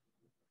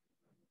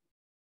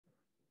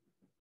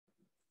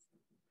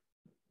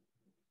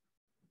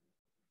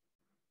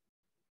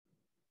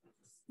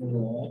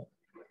 so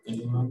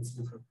advanced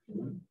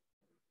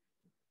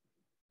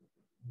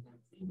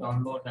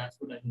download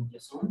dashboard as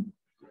JSON.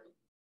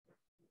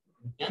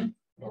 You can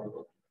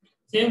download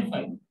same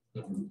file.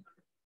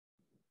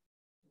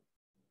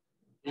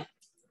 Okay.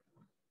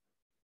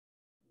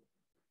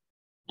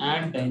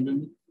 Add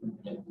dynamic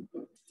filter.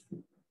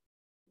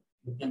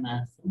 You can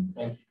add some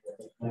criteria.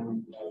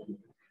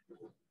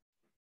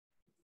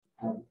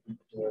 Add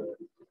filter.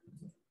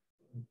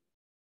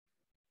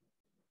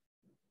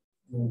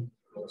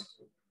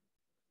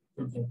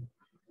 Filter.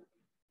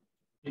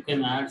 You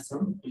can add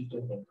some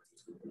filter.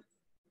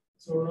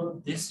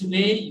 So this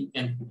way you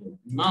can create.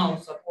 Now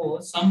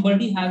suppose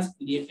somebody has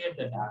created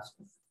the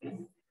dashboard. Okay?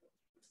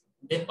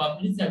 They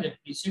publish as a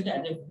preset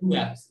as a blue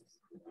axis.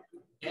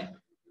 Okay.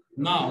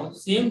 Now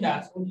same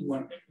dashboard you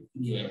wanted to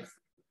create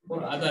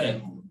for other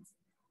accounts.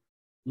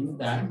 In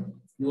that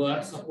you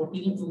are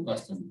supporting 2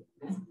 customers.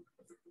 Okay?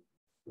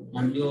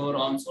 And your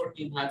onshore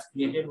team has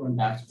created one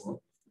dashboard.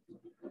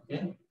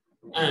 Okay.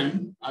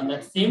 And on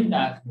that same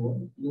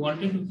dashboard, you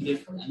wanted to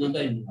create for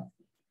another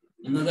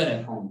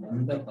account,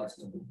 another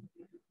customer.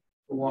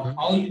 So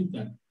how you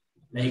can,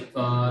 like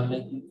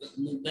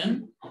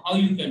then how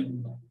you can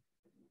do that?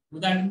 So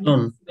that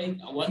means like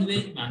one way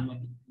is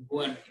manually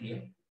go and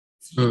create,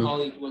 see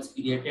how it was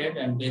created,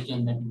 and based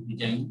on that you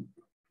design,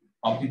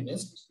 copy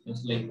paste,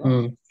 just like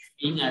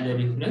being as a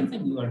reference,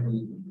 and you are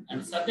doing it.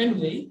 And second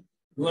way,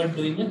 you are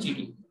doing a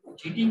cheating.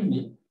 Cheating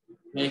means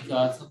like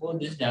suppose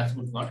this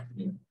dashboard got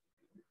created.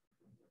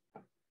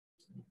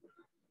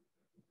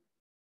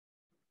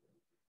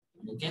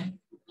 Okay,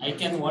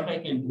 what I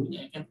can do,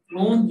 I can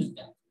clone this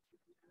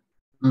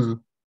dashboard.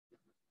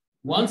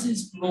 Once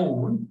it's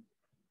cloned,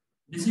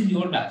 this is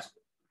your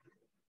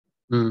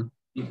dashboard.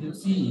 If you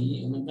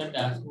see another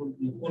dashboard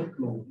before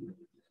clone,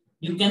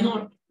 you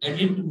cannot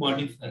edit,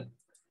 modify.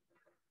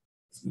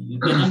 See, you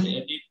cannot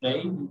edit,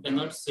 right? You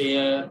cannot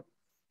share.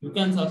 You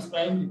can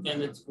subscribe, you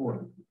can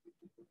export.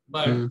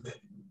 But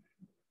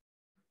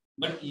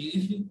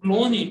if you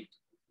clone it,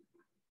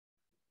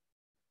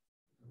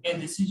 okay,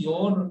 this is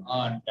your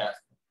dashboard.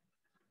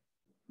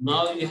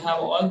 Now you have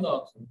all the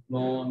options: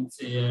 clone,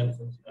 share,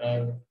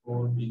 subscribe,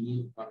 export,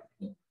 delete,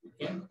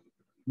 okay.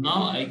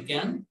 Now I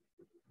can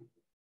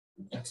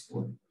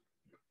export.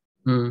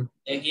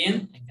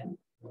 Again, I can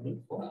export it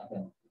for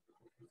other.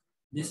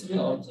 This way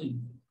also you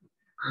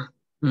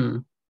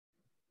can.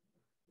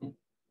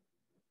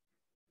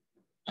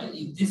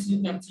 This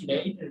you can see,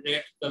 right?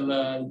 Red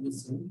color,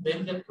 this, there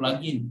is a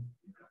plugin.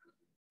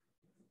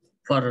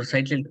 For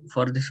slightly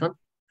for this one,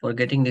 for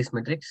getting these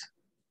metrics.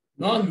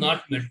 No,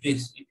 not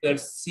metrics. You are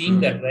seeing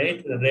that,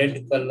 right? The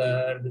red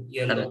color, the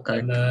yellow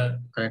Correct. color.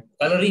 Correct.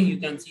 Coloring you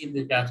can see in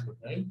the dashboard,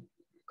 right?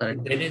 So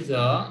Correct. there is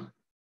a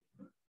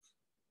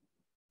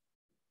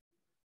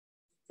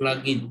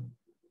plugin.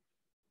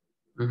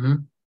 Mm-hmm.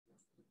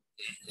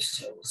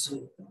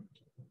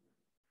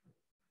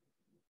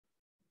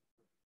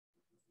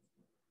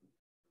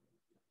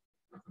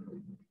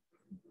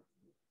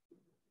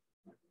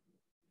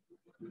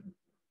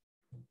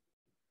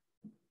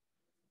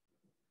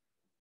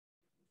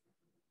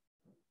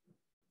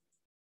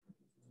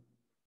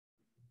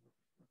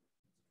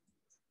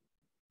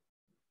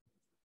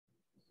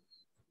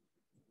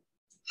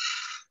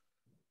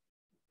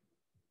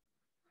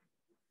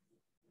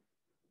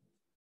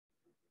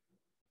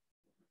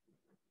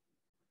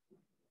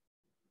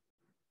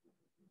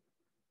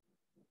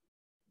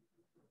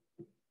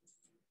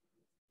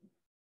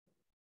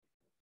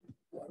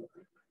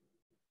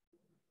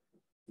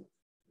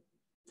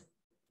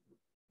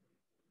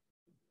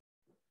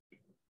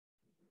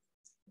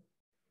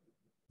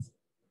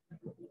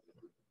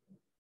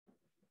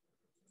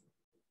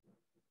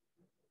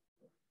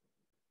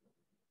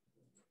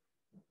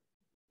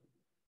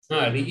 So,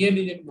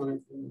 really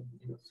monitoring.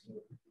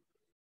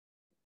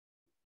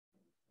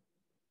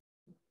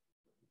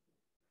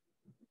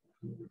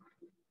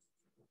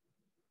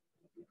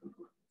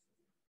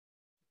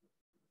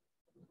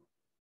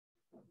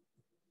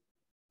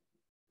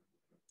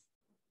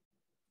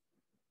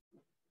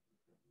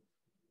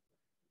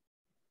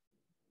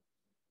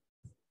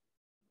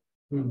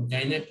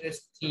 Dynatrace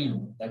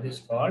theme, that is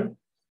called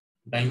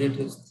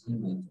Dynatrace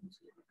theme.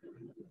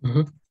 I think.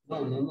 Mm-hmm.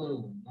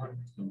 No, not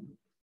theme.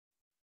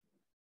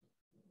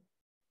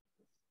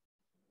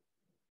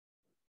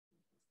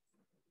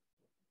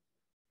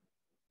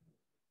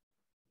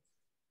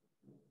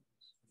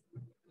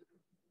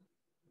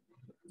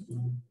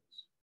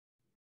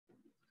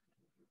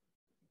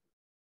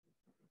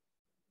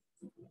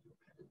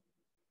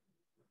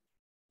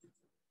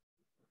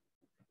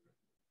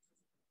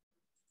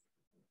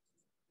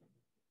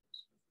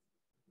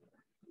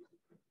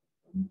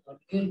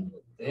 Again,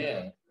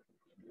 there.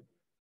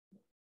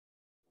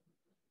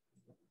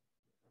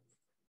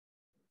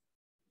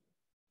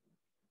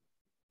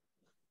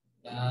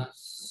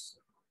 Yes.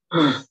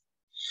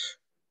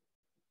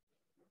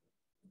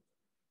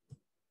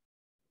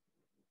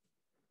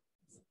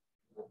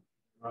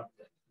 Not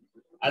there.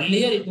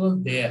 Earlier it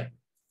was there.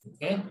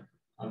 Okay.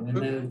 When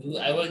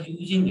I was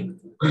using it.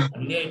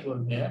 Earlier it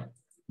was there.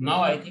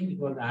 Now I think it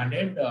was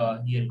added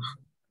here.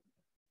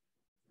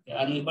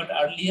 But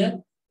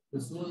earlier to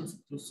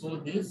show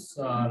this,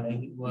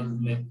 like it was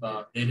like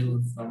there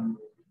was some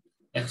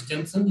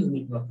extension you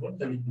need to upload,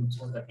 then it will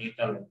show the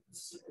data like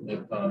this,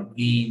 like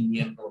green,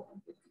 yellow.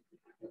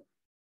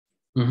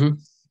 Mm-hmm.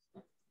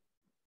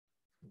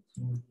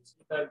 So this is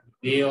the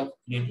way of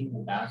creating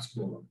a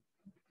dashboard.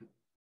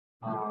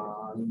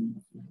 Uh,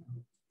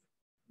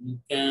 you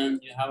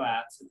have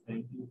access,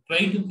 right? You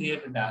try to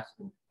create a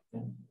dashboard.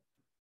 Okay?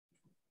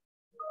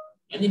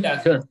 Any Sure.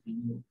 dashboard,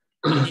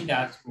 any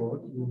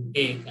dashboard you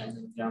take an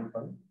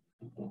example.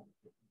 Okay?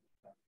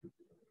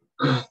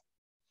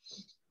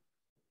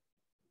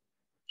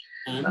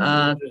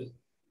 And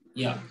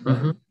yeah, go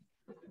Mm-hmm. ahead.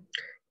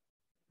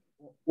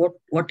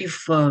 What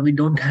if we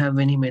don't have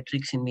any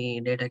metrics in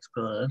the Data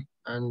Explorer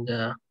and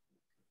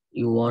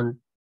you want?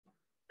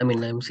 I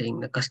mean, I'm saying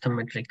the custom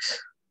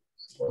metrics.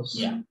 Suppose.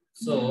 Yeah.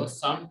 So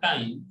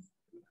sometimes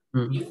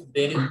Mm-hmm. if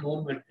there is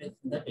no metrics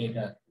in the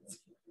data,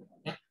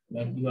 okay,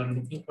 like you are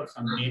looking for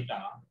some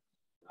data,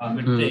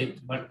 metrics,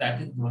 but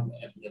that is not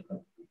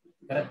available.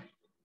 Correct?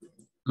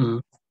 Mm-hmm.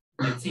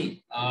 Like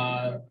see,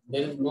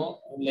 there is no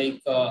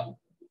like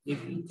if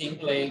you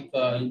think like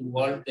in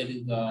world there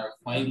is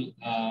five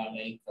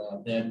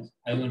there is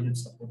 500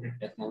 supported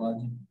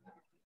technology.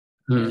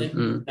 Imagine Mm-hmm.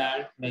 in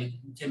that like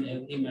each and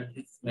every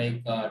metrics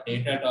like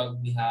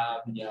Datadog we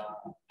have, yeah,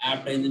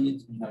 app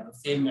dynamics we have the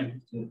same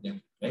metrics you will get,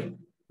 right?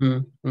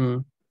 Mm-hmm.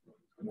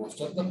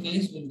 Most of the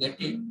case will get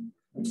it,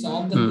 but some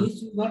of the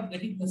case you will not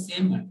get it the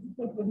same metric,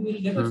 but you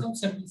will get some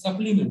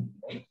supplement,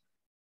 right?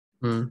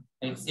 Mm-hmm.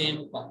 Like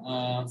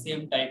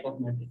same type of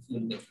metrics you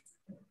will get.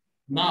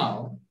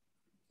 Now,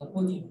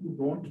 suppose if you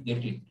don't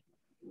get it,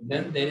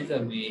 then there is a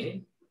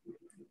way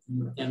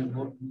you can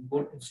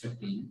go to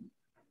setting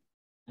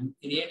and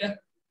create a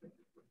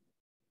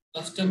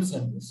custom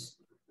service.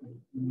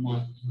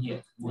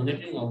 Here,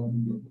 monitoring our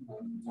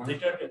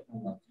monitor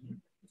technology,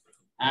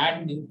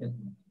 add new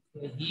technology.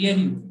 So here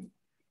you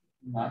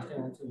last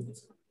time also we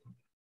discussed.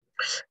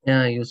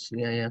 Yeah,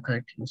 yeah,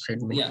 correct. You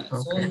said me. Yeah, so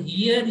Okay.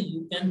 here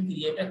you can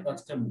create a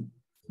custom.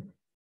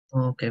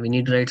 Okay, we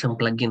need to write some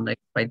plugin like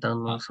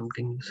Python Uh, or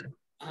something. You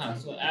said.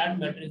 so add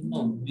metric,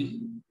 no,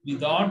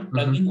 without Mm-hmm.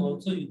 plugin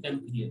also you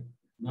can create.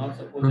 Now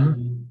suppose Mm-hmm.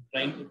 I'm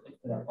trying to click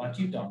the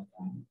Apache top.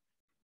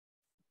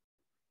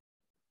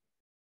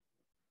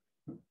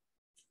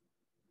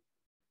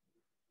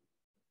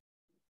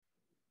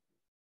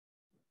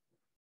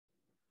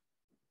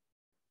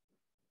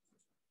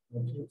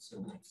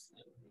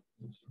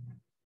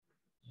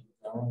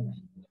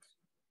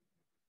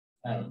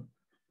 Right.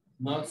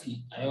 Now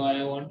see,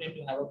 I wanted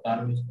to have a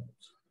garbage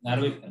collection.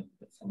 Garbage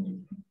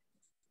collection.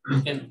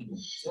 You can think.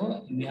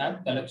 So we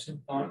have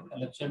collection count,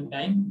 collection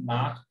time,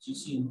 mark,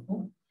 GC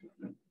info,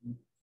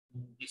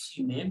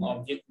 GC name,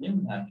 object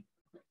name, value.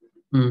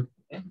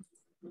 Okay.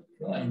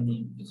 So I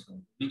need this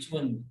one. Which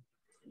one?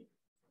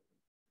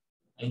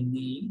 I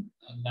need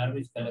a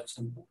garbage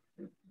collection.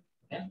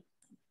 Okay.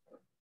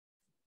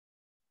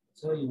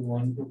 So you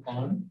want to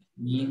count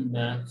mean,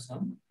 max,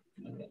 sum.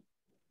 Okay.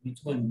 Which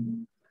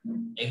one?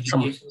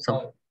 Aggregation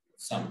or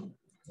sum?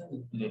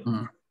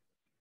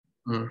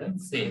 Then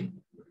save.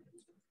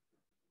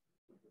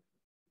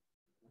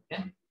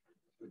 Okay. And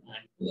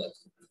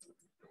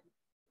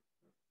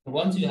so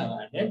once you have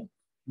added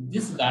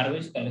this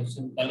garbage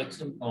collection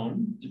count,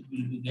 it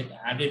will be get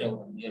added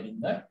over here in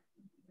the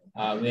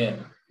where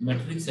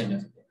matrix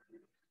underscore.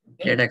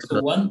 Okay.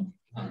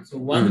 So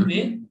one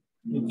way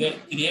you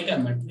get create a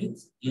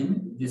matrix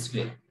in this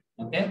way.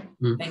 Okay.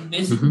 Like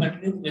basic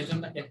matrix based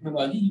on the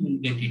technology, you will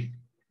get it.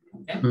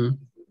 Okay.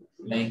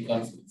 Like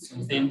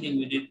so same thing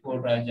we did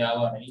for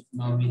Java, right?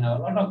 Now we have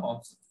a lot of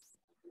options.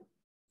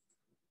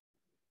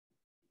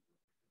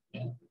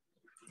 Okay.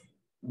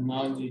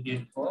 Now we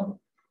did for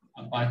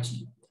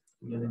Apache.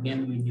 Because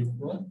again we did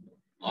for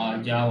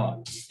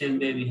Java. Same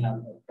way we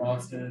have the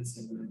process,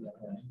 and we have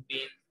the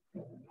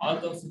all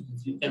those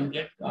things you can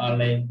get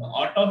like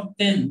out of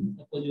 10,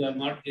 suppose you are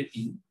not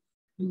getting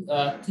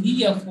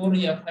 3 or 4 or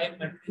 5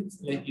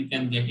 metrics, like you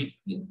can get it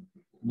here.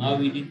 Now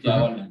we did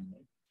Java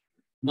language.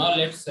 Now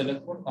let's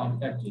select for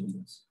Tomcat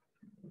JDBC.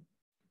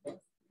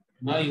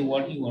 Now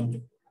what you want to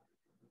do?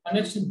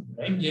 Connection,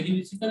 right?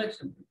 JDBC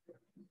connection.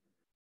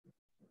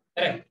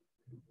 Correct.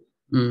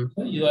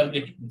 So you are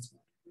getting this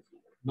one.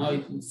 Now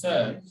if you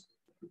search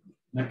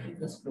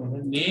Matrix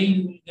Explorer, may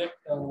you will get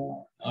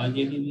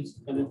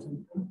JDBC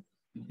connection.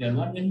 If you are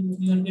not getting,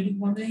 you are getting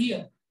from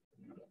here.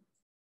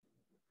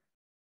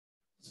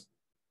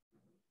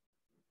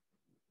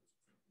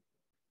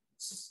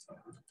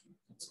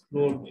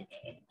 Explore data.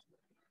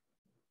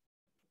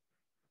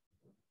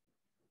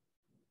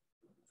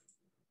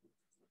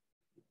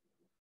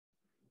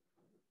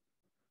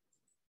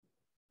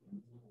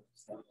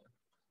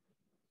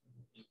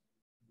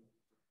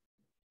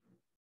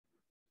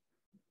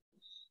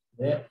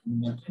 There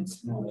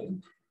matrix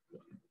model.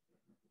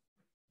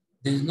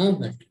 There is no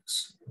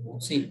matrix.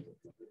 See,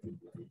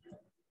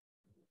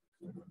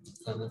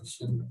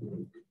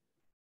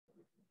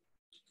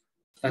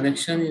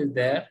 connection is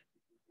there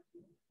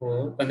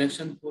for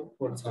connection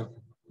for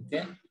something.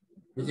 Okay,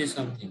 this is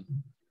something.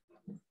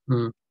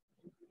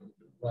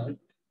 But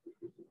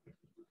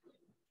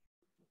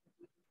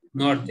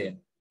not there.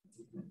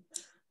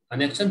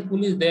 Connection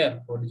pool is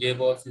there. For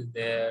JBoss is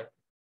there,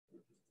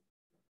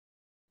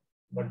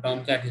 but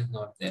Tomcat is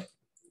not there.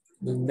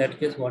 In that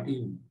case, what do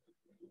you do?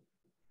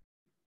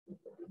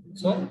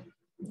 So,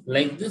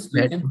 like this,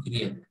 you can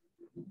create.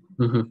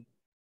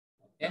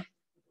 Okay.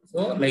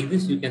 So, like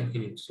this, you can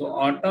create. So,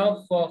 out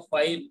of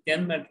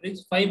 10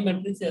 matrix, 5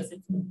 matrix or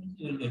 6 matrix,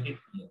 you will get it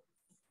here.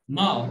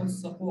 Now,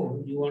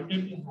 suppose you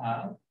wanted to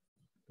have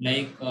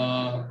like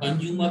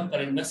consumer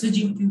current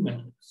messaging queue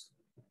matrix.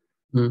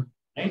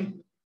 Right?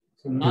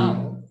 So,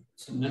 now,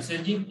 so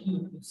messaging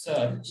queue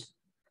search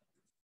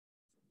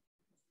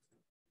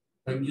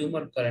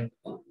consumer current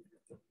count.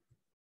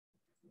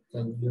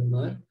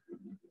 Consumer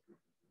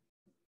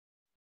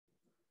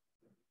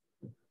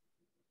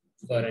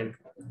current.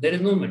 There is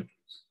no matrix.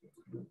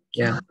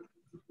 Yeah.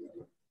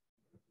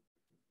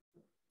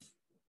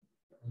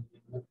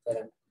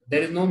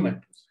 There is no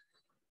matrix.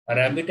 A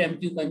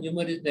RabbitMQ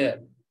consumer is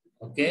there.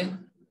 Okay.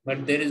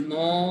 But there is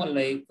no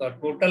like a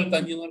total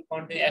consumer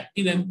count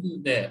active MQ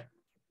is there.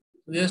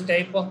 So this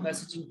type of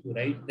messaging queue,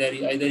 right? There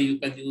either you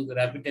can use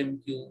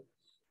RabbitMQ,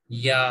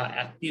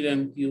 active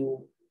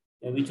MQ,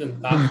 which one?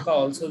 Kafka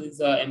also is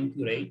a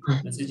MQ, right?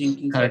 Messaging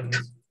queue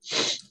service.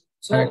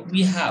 So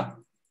we have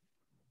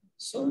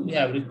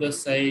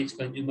request size,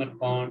 consumer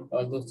count,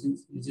 all those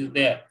things which is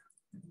there.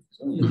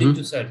 So you need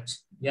to search.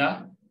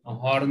 A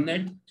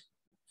Hornet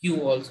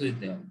queue also is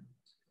there.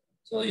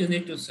 So you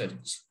need to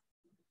search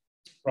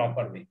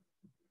proper way.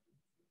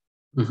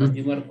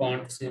 Consumer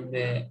count, same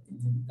way,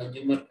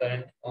 consumer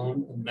current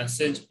count,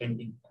 message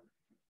pending count.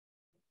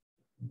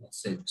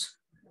 Message.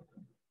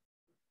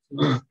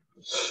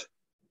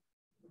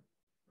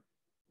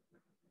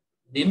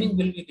 Naming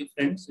will be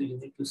different, so you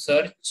need to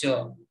search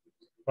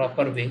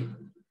proper way.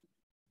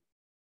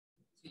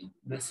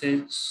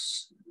 Message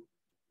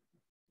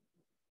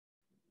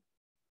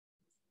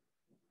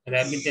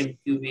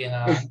RabbitMQ we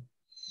have.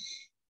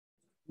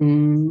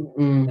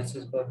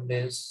 Message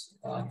publish.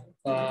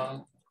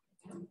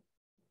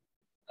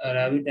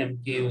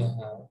 RabbitMQ we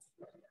have.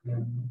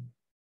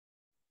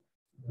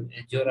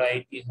 Azure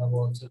IT Hub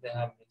also they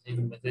have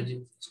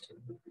messaging system.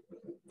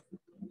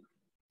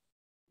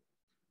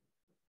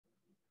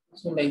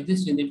 So like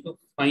this, you need to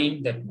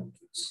find that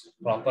matrix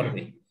proper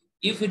way.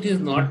 If it is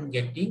not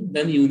getting,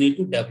 then you need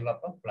to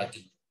develop a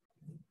plugin.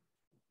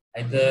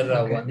 Either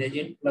Okay. one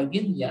agent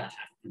plugin, yeah,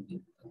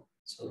 active.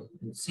 So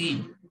you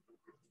see,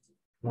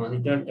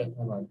 monitor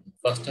technology,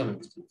 custom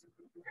instance.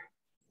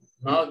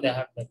 Now they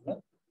have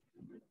developed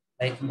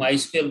like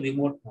MySQL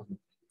remote monitoring.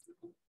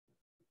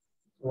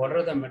 So what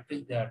are the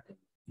metrics they are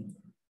taking?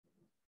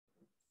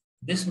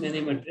 This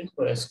many metrics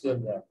for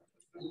SQL they are.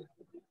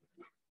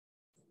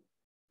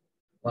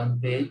 One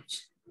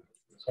page,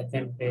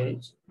 second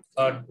page,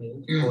 third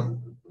page, fourth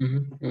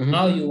page.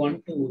 Now you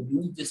want to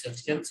use this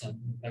extension,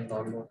 you can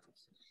download this.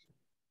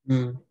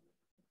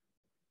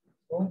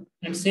 So,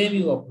 and save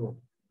you upload.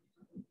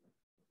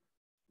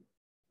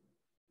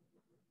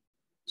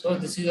 So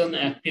this is on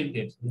active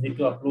gates. You need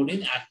to upload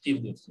in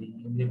active gates.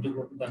 You need to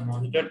go to the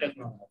monitor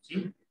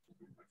technology,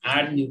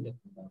 add new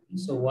technology.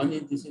 So one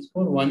is this is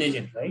for one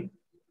agent, right?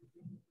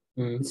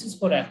 This is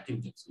for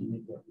active gates. You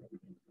need to upload.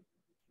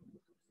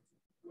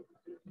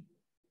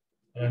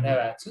 I don't have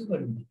access, but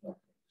you need to upload.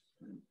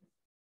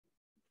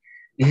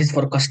 This is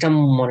for custom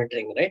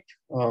monitoring, right?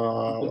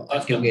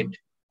 ActiveGate.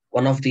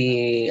 One of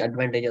the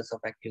advantages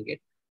of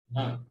ActiveGate.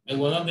 And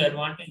one of the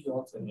advantages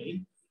also,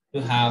 right?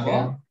 To have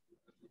a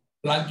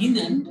plugin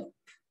and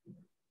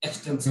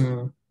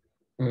extension.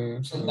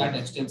 So that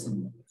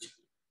extension.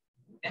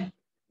 Okay.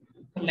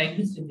 So like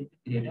this, you need to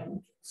create a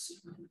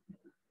matrix.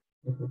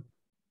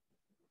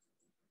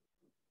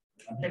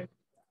 Okay.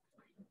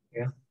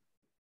 Yeah.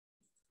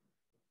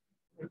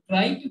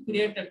 Try to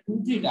create a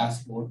 2-3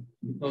 dashboard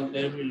because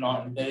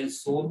there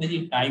is so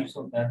many types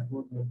of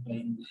dashboard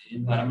in the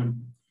environment.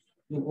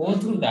 You go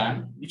through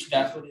that, which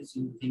dashboard is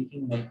you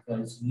thinking like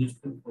is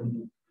useful for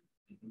you,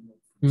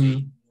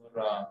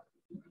 your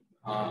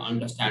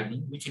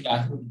understanding, which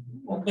dashboard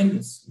you open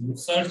this. You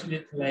search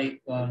with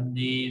like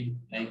name,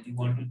 like you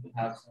wanted to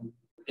have some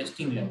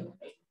testing level,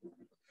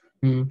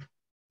 right?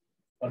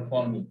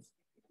 Performance.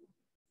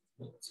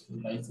 So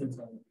license.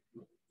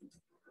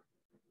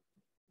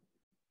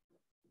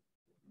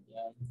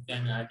 Yeah, you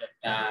can add a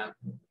tag.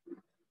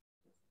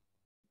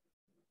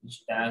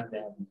 Which tag they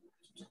have.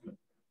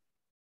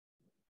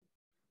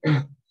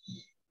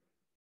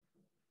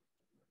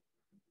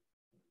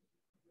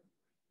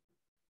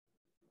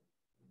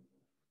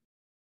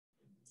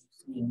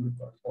 See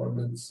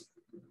performance.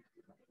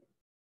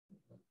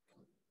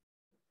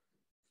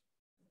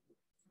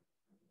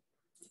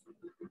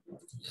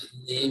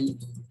 Name.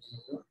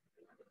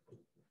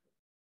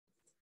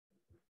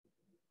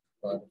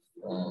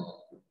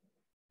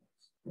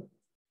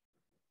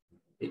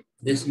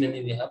 This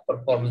many we have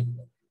performance.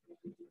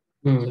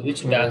 So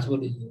which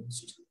dashboard is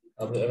used?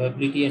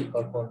 Availability and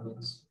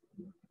performance.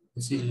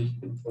 This is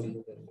useful for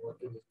you. What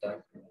is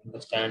that?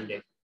 Understand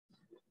it.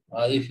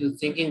 If you're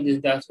thinking this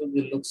dashboard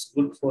will looks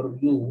good for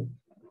you,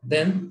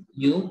 then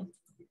you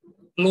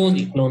clone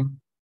it.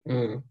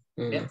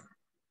 Yeah.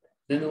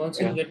 Then once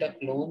you get a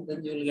clone,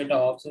 then you will get an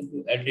option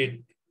to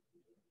edit,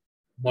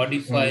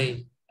 modify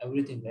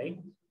everything, right?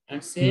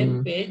 And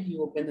same page,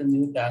 you open a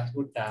new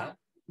dashboard tab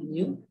and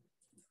you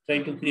try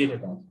to create a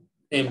dashboard,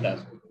 same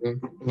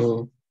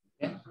dashboard.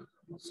 Okay.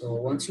 So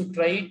once you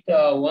try it,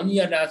 1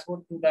 year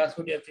dashboard, 2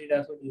 dashboard, or 3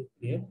 dashboard you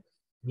create,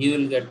 you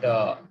will get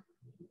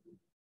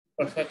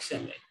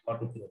perfection, like how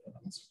to create a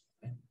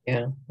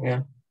dashboard.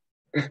 Yeah.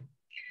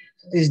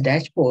 This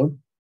dashboard.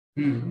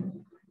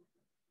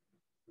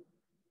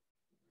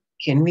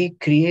 Can we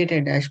create a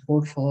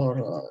dashboard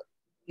for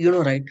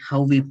right,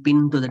 how we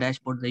pin to the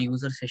dashboard the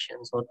user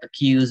sessions or the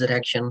key user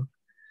action?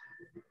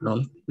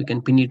 No, we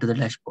can pin it to the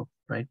dashboard,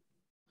 right?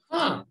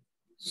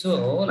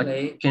 So but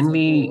like can suppose,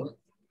 we?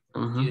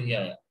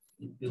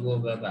 If you go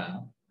web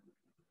app,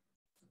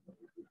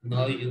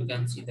 now you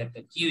can see that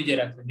the key user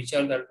action, which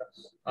are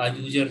the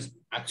users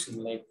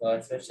action, like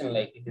session,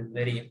 like it is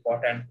very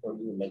important for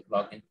you, like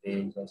login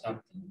page or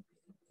something.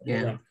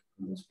 Yeah.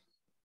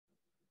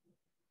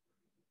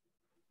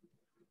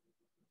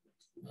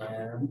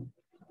 And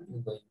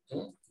I'm going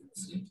to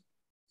see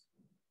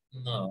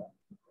now.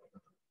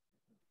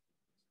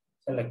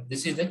 So like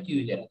this is the key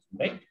user action,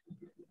 right?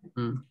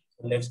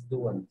 So let's do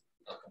one.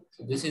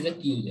 So this is a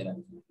key user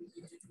action.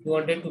 You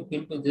wanted to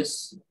pin to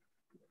this.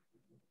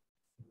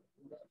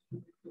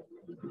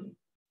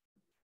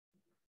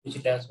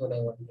 Which dashboard I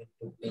wanted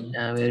to pin?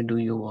 Where do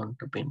you want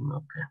to pin?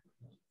 Okay.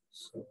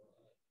 So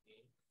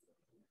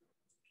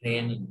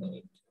training,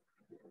 right?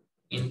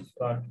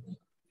 Infra.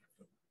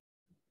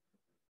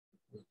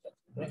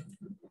 Right?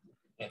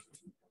 Okay.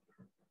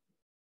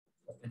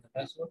 Open the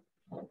dashboard.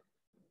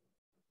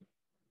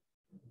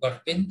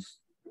 Got pins.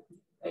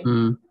 Right?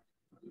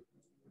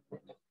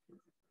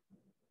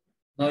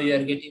 Now you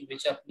are getting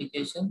which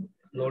application?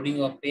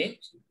 Loading of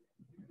page.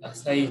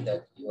 Aside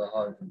that you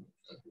are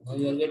now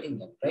you are getting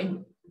that, right?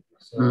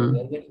 So you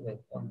are getting that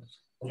information.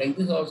 So like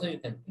this also you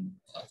can pin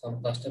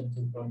some custom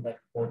thing from that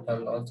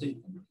portal also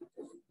you can.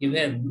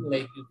 Even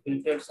like you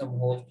filtered some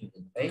host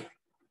details, right?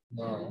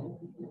 Now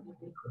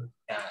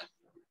tag.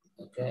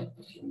 Okay.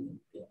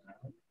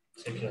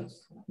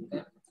 Citrus.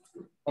 Okay.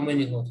 How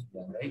many hosts you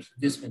have, right?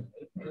 This one,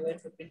 right? You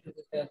have to pin to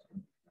this tag.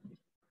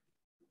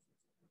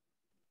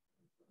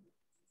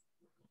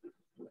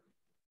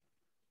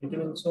 It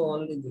will show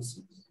only this.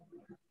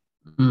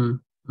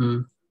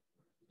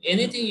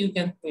 Anything you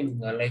can pin,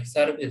 like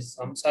service,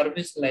 some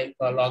service like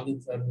a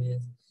login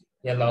service,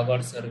 a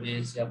logout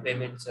service, a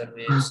payment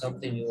service,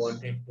 something you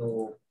wanted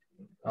to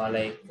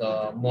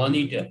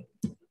monitor.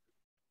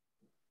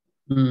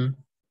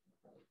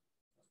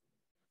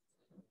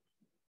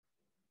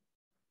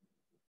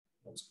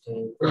 Let's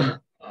take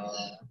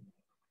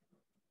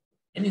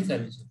any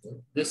service.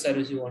 This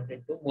service you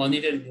wanted to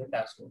monitor in your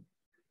dashboard.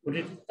 Put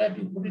it that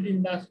you put it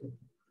in dashboard.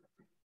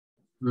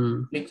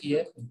 Click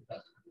here.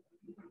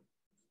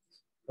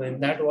 So in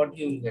that, what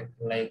you will get,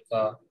 like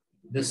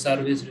this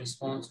service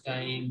response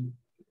time,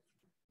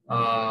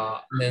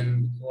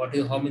 then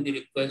how many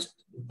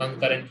requests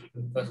concurrent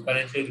requests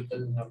currently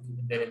because you have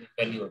there in the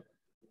value.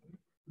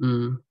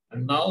 And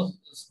now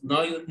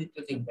you need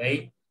to think,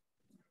 right?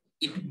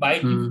 It by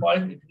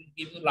default it will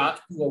give you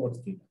last 2 hours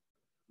data.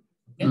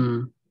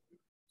 Okay.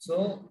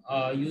 So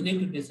you need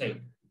to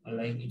decide,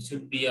 like it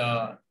should be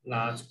a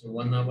last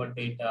 1 hour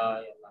data,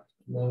 a last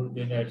 2 hour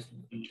data. It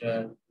should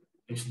filter.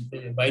 It should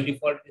be, by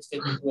default it's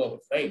taking 2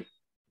 hours, right?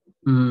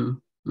 So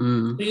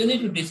you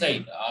need to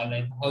decide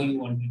like how you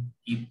want to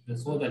keep the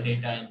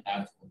data in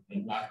dashboard.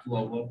 Like last 2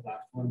 hours,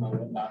 last 1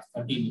 hour, last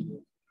 30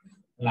 minutes,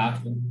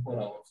 last 24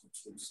 hours. It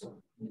should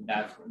show in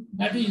dashboard.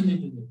 That is you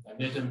need to do.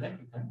 Based on that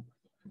you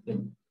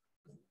can.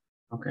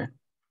 Okay.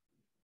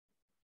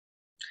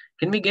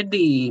 Can we get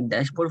the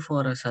dashboard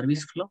for a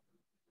service flow?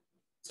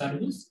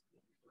 Service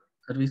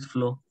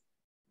flow.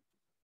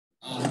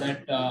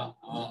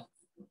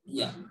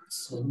 Yeah.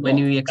 So no, when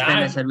you explain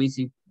a service,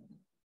 okay,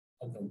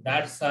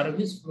 that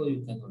service flow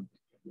you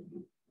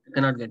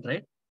cannot get,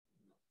 right?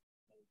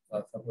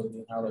 Suppose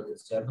you have a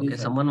service. Okay,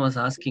 someone was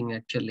asking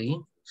actually.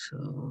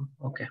 So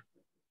okay.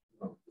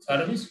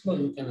 Service flow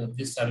you cannot.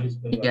 This service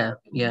flow.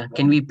 Yeah.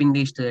 Can we pin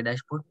this to the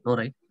dashboard? No,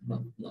 right?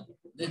 No.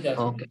 This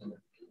dashboard. Okay.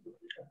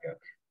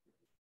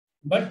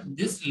 But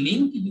this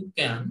link you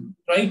can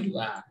try to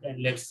add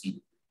and let's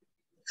see.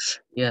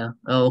 Yeah.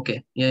 Oh,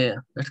 okay. Yeah.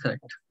 That's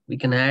correct. We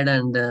can add,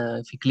 and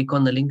if you click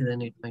on the link,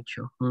 then it might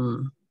show.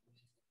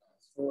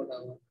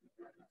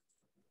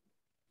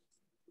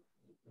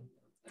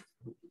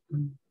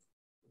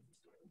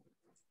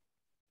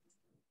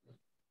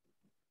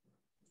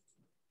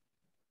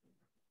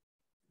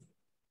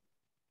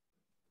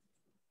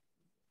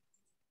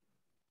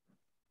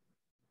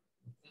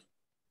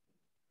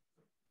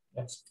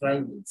 Let's try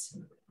this.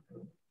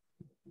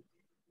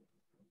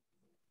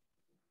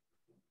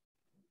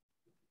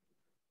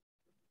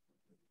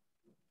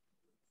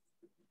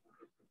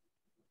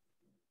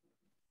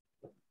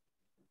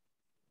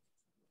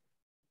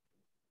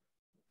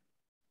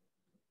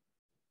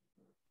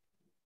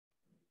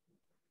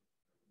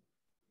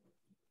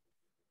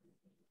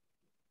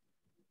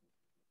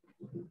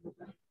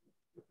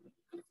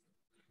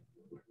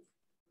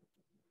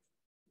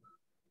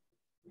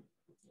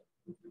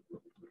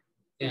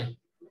 Yeah.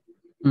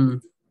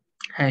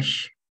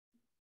 Hash.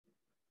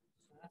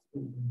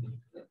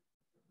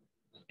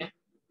 Okay.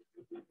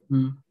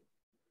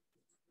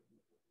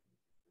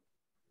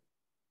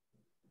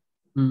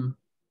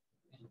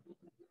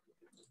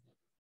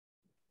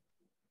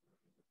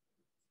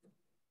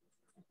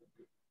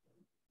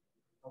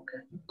 Okay.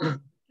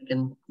 You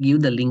can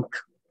give the link.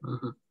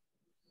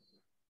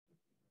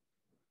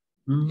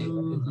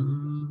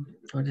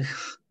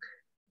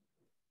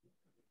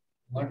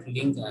 What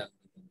link I have?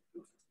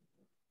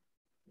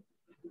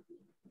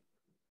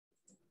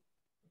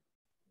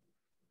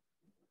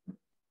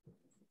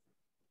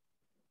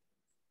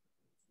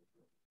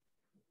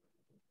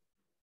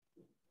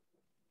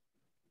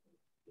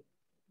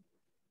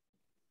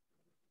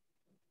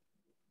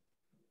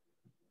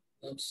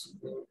 Let's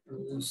go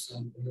to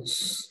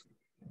service.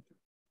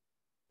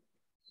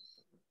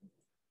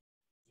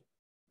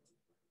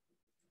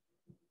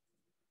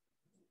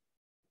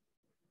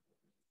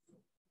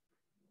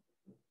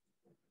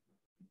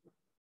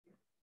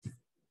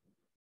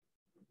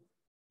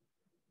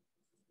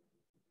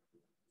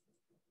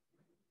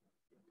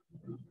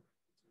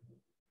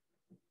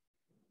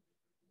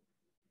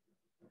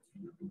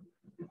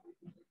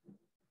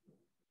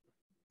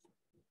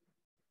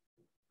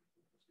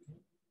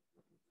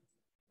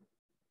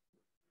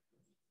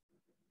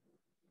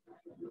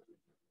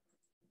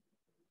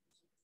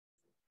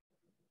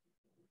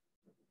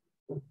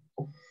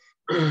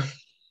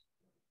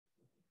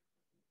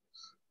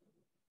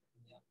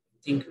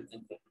 Think you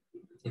can get.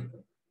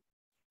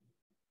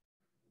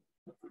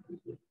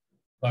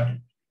 Got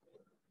it.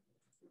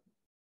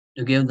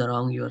 You gave the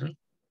wrong URL.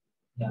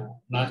 Yeah,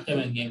 last time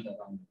I gave the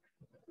wrong.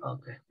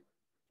 Okay.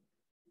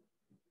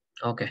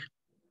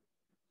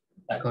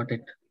 Got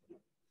it.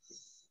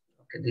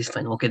 Okay, this is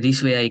fine. Okay,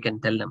 this way I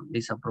can tell them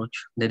this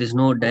approach. There is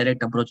no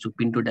direct approach to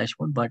pin to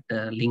dashboard, but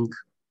link,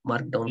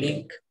 markdown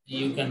link.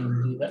 You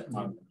can do that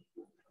markdown.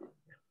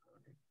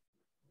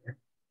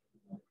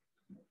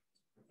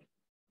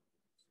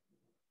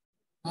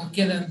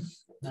 Okay, then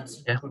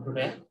that's it for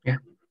today. Yeah.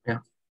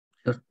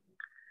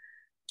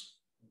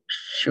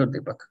 Sure,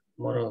 Deepak.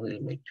 Tomorrow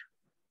we'll meet.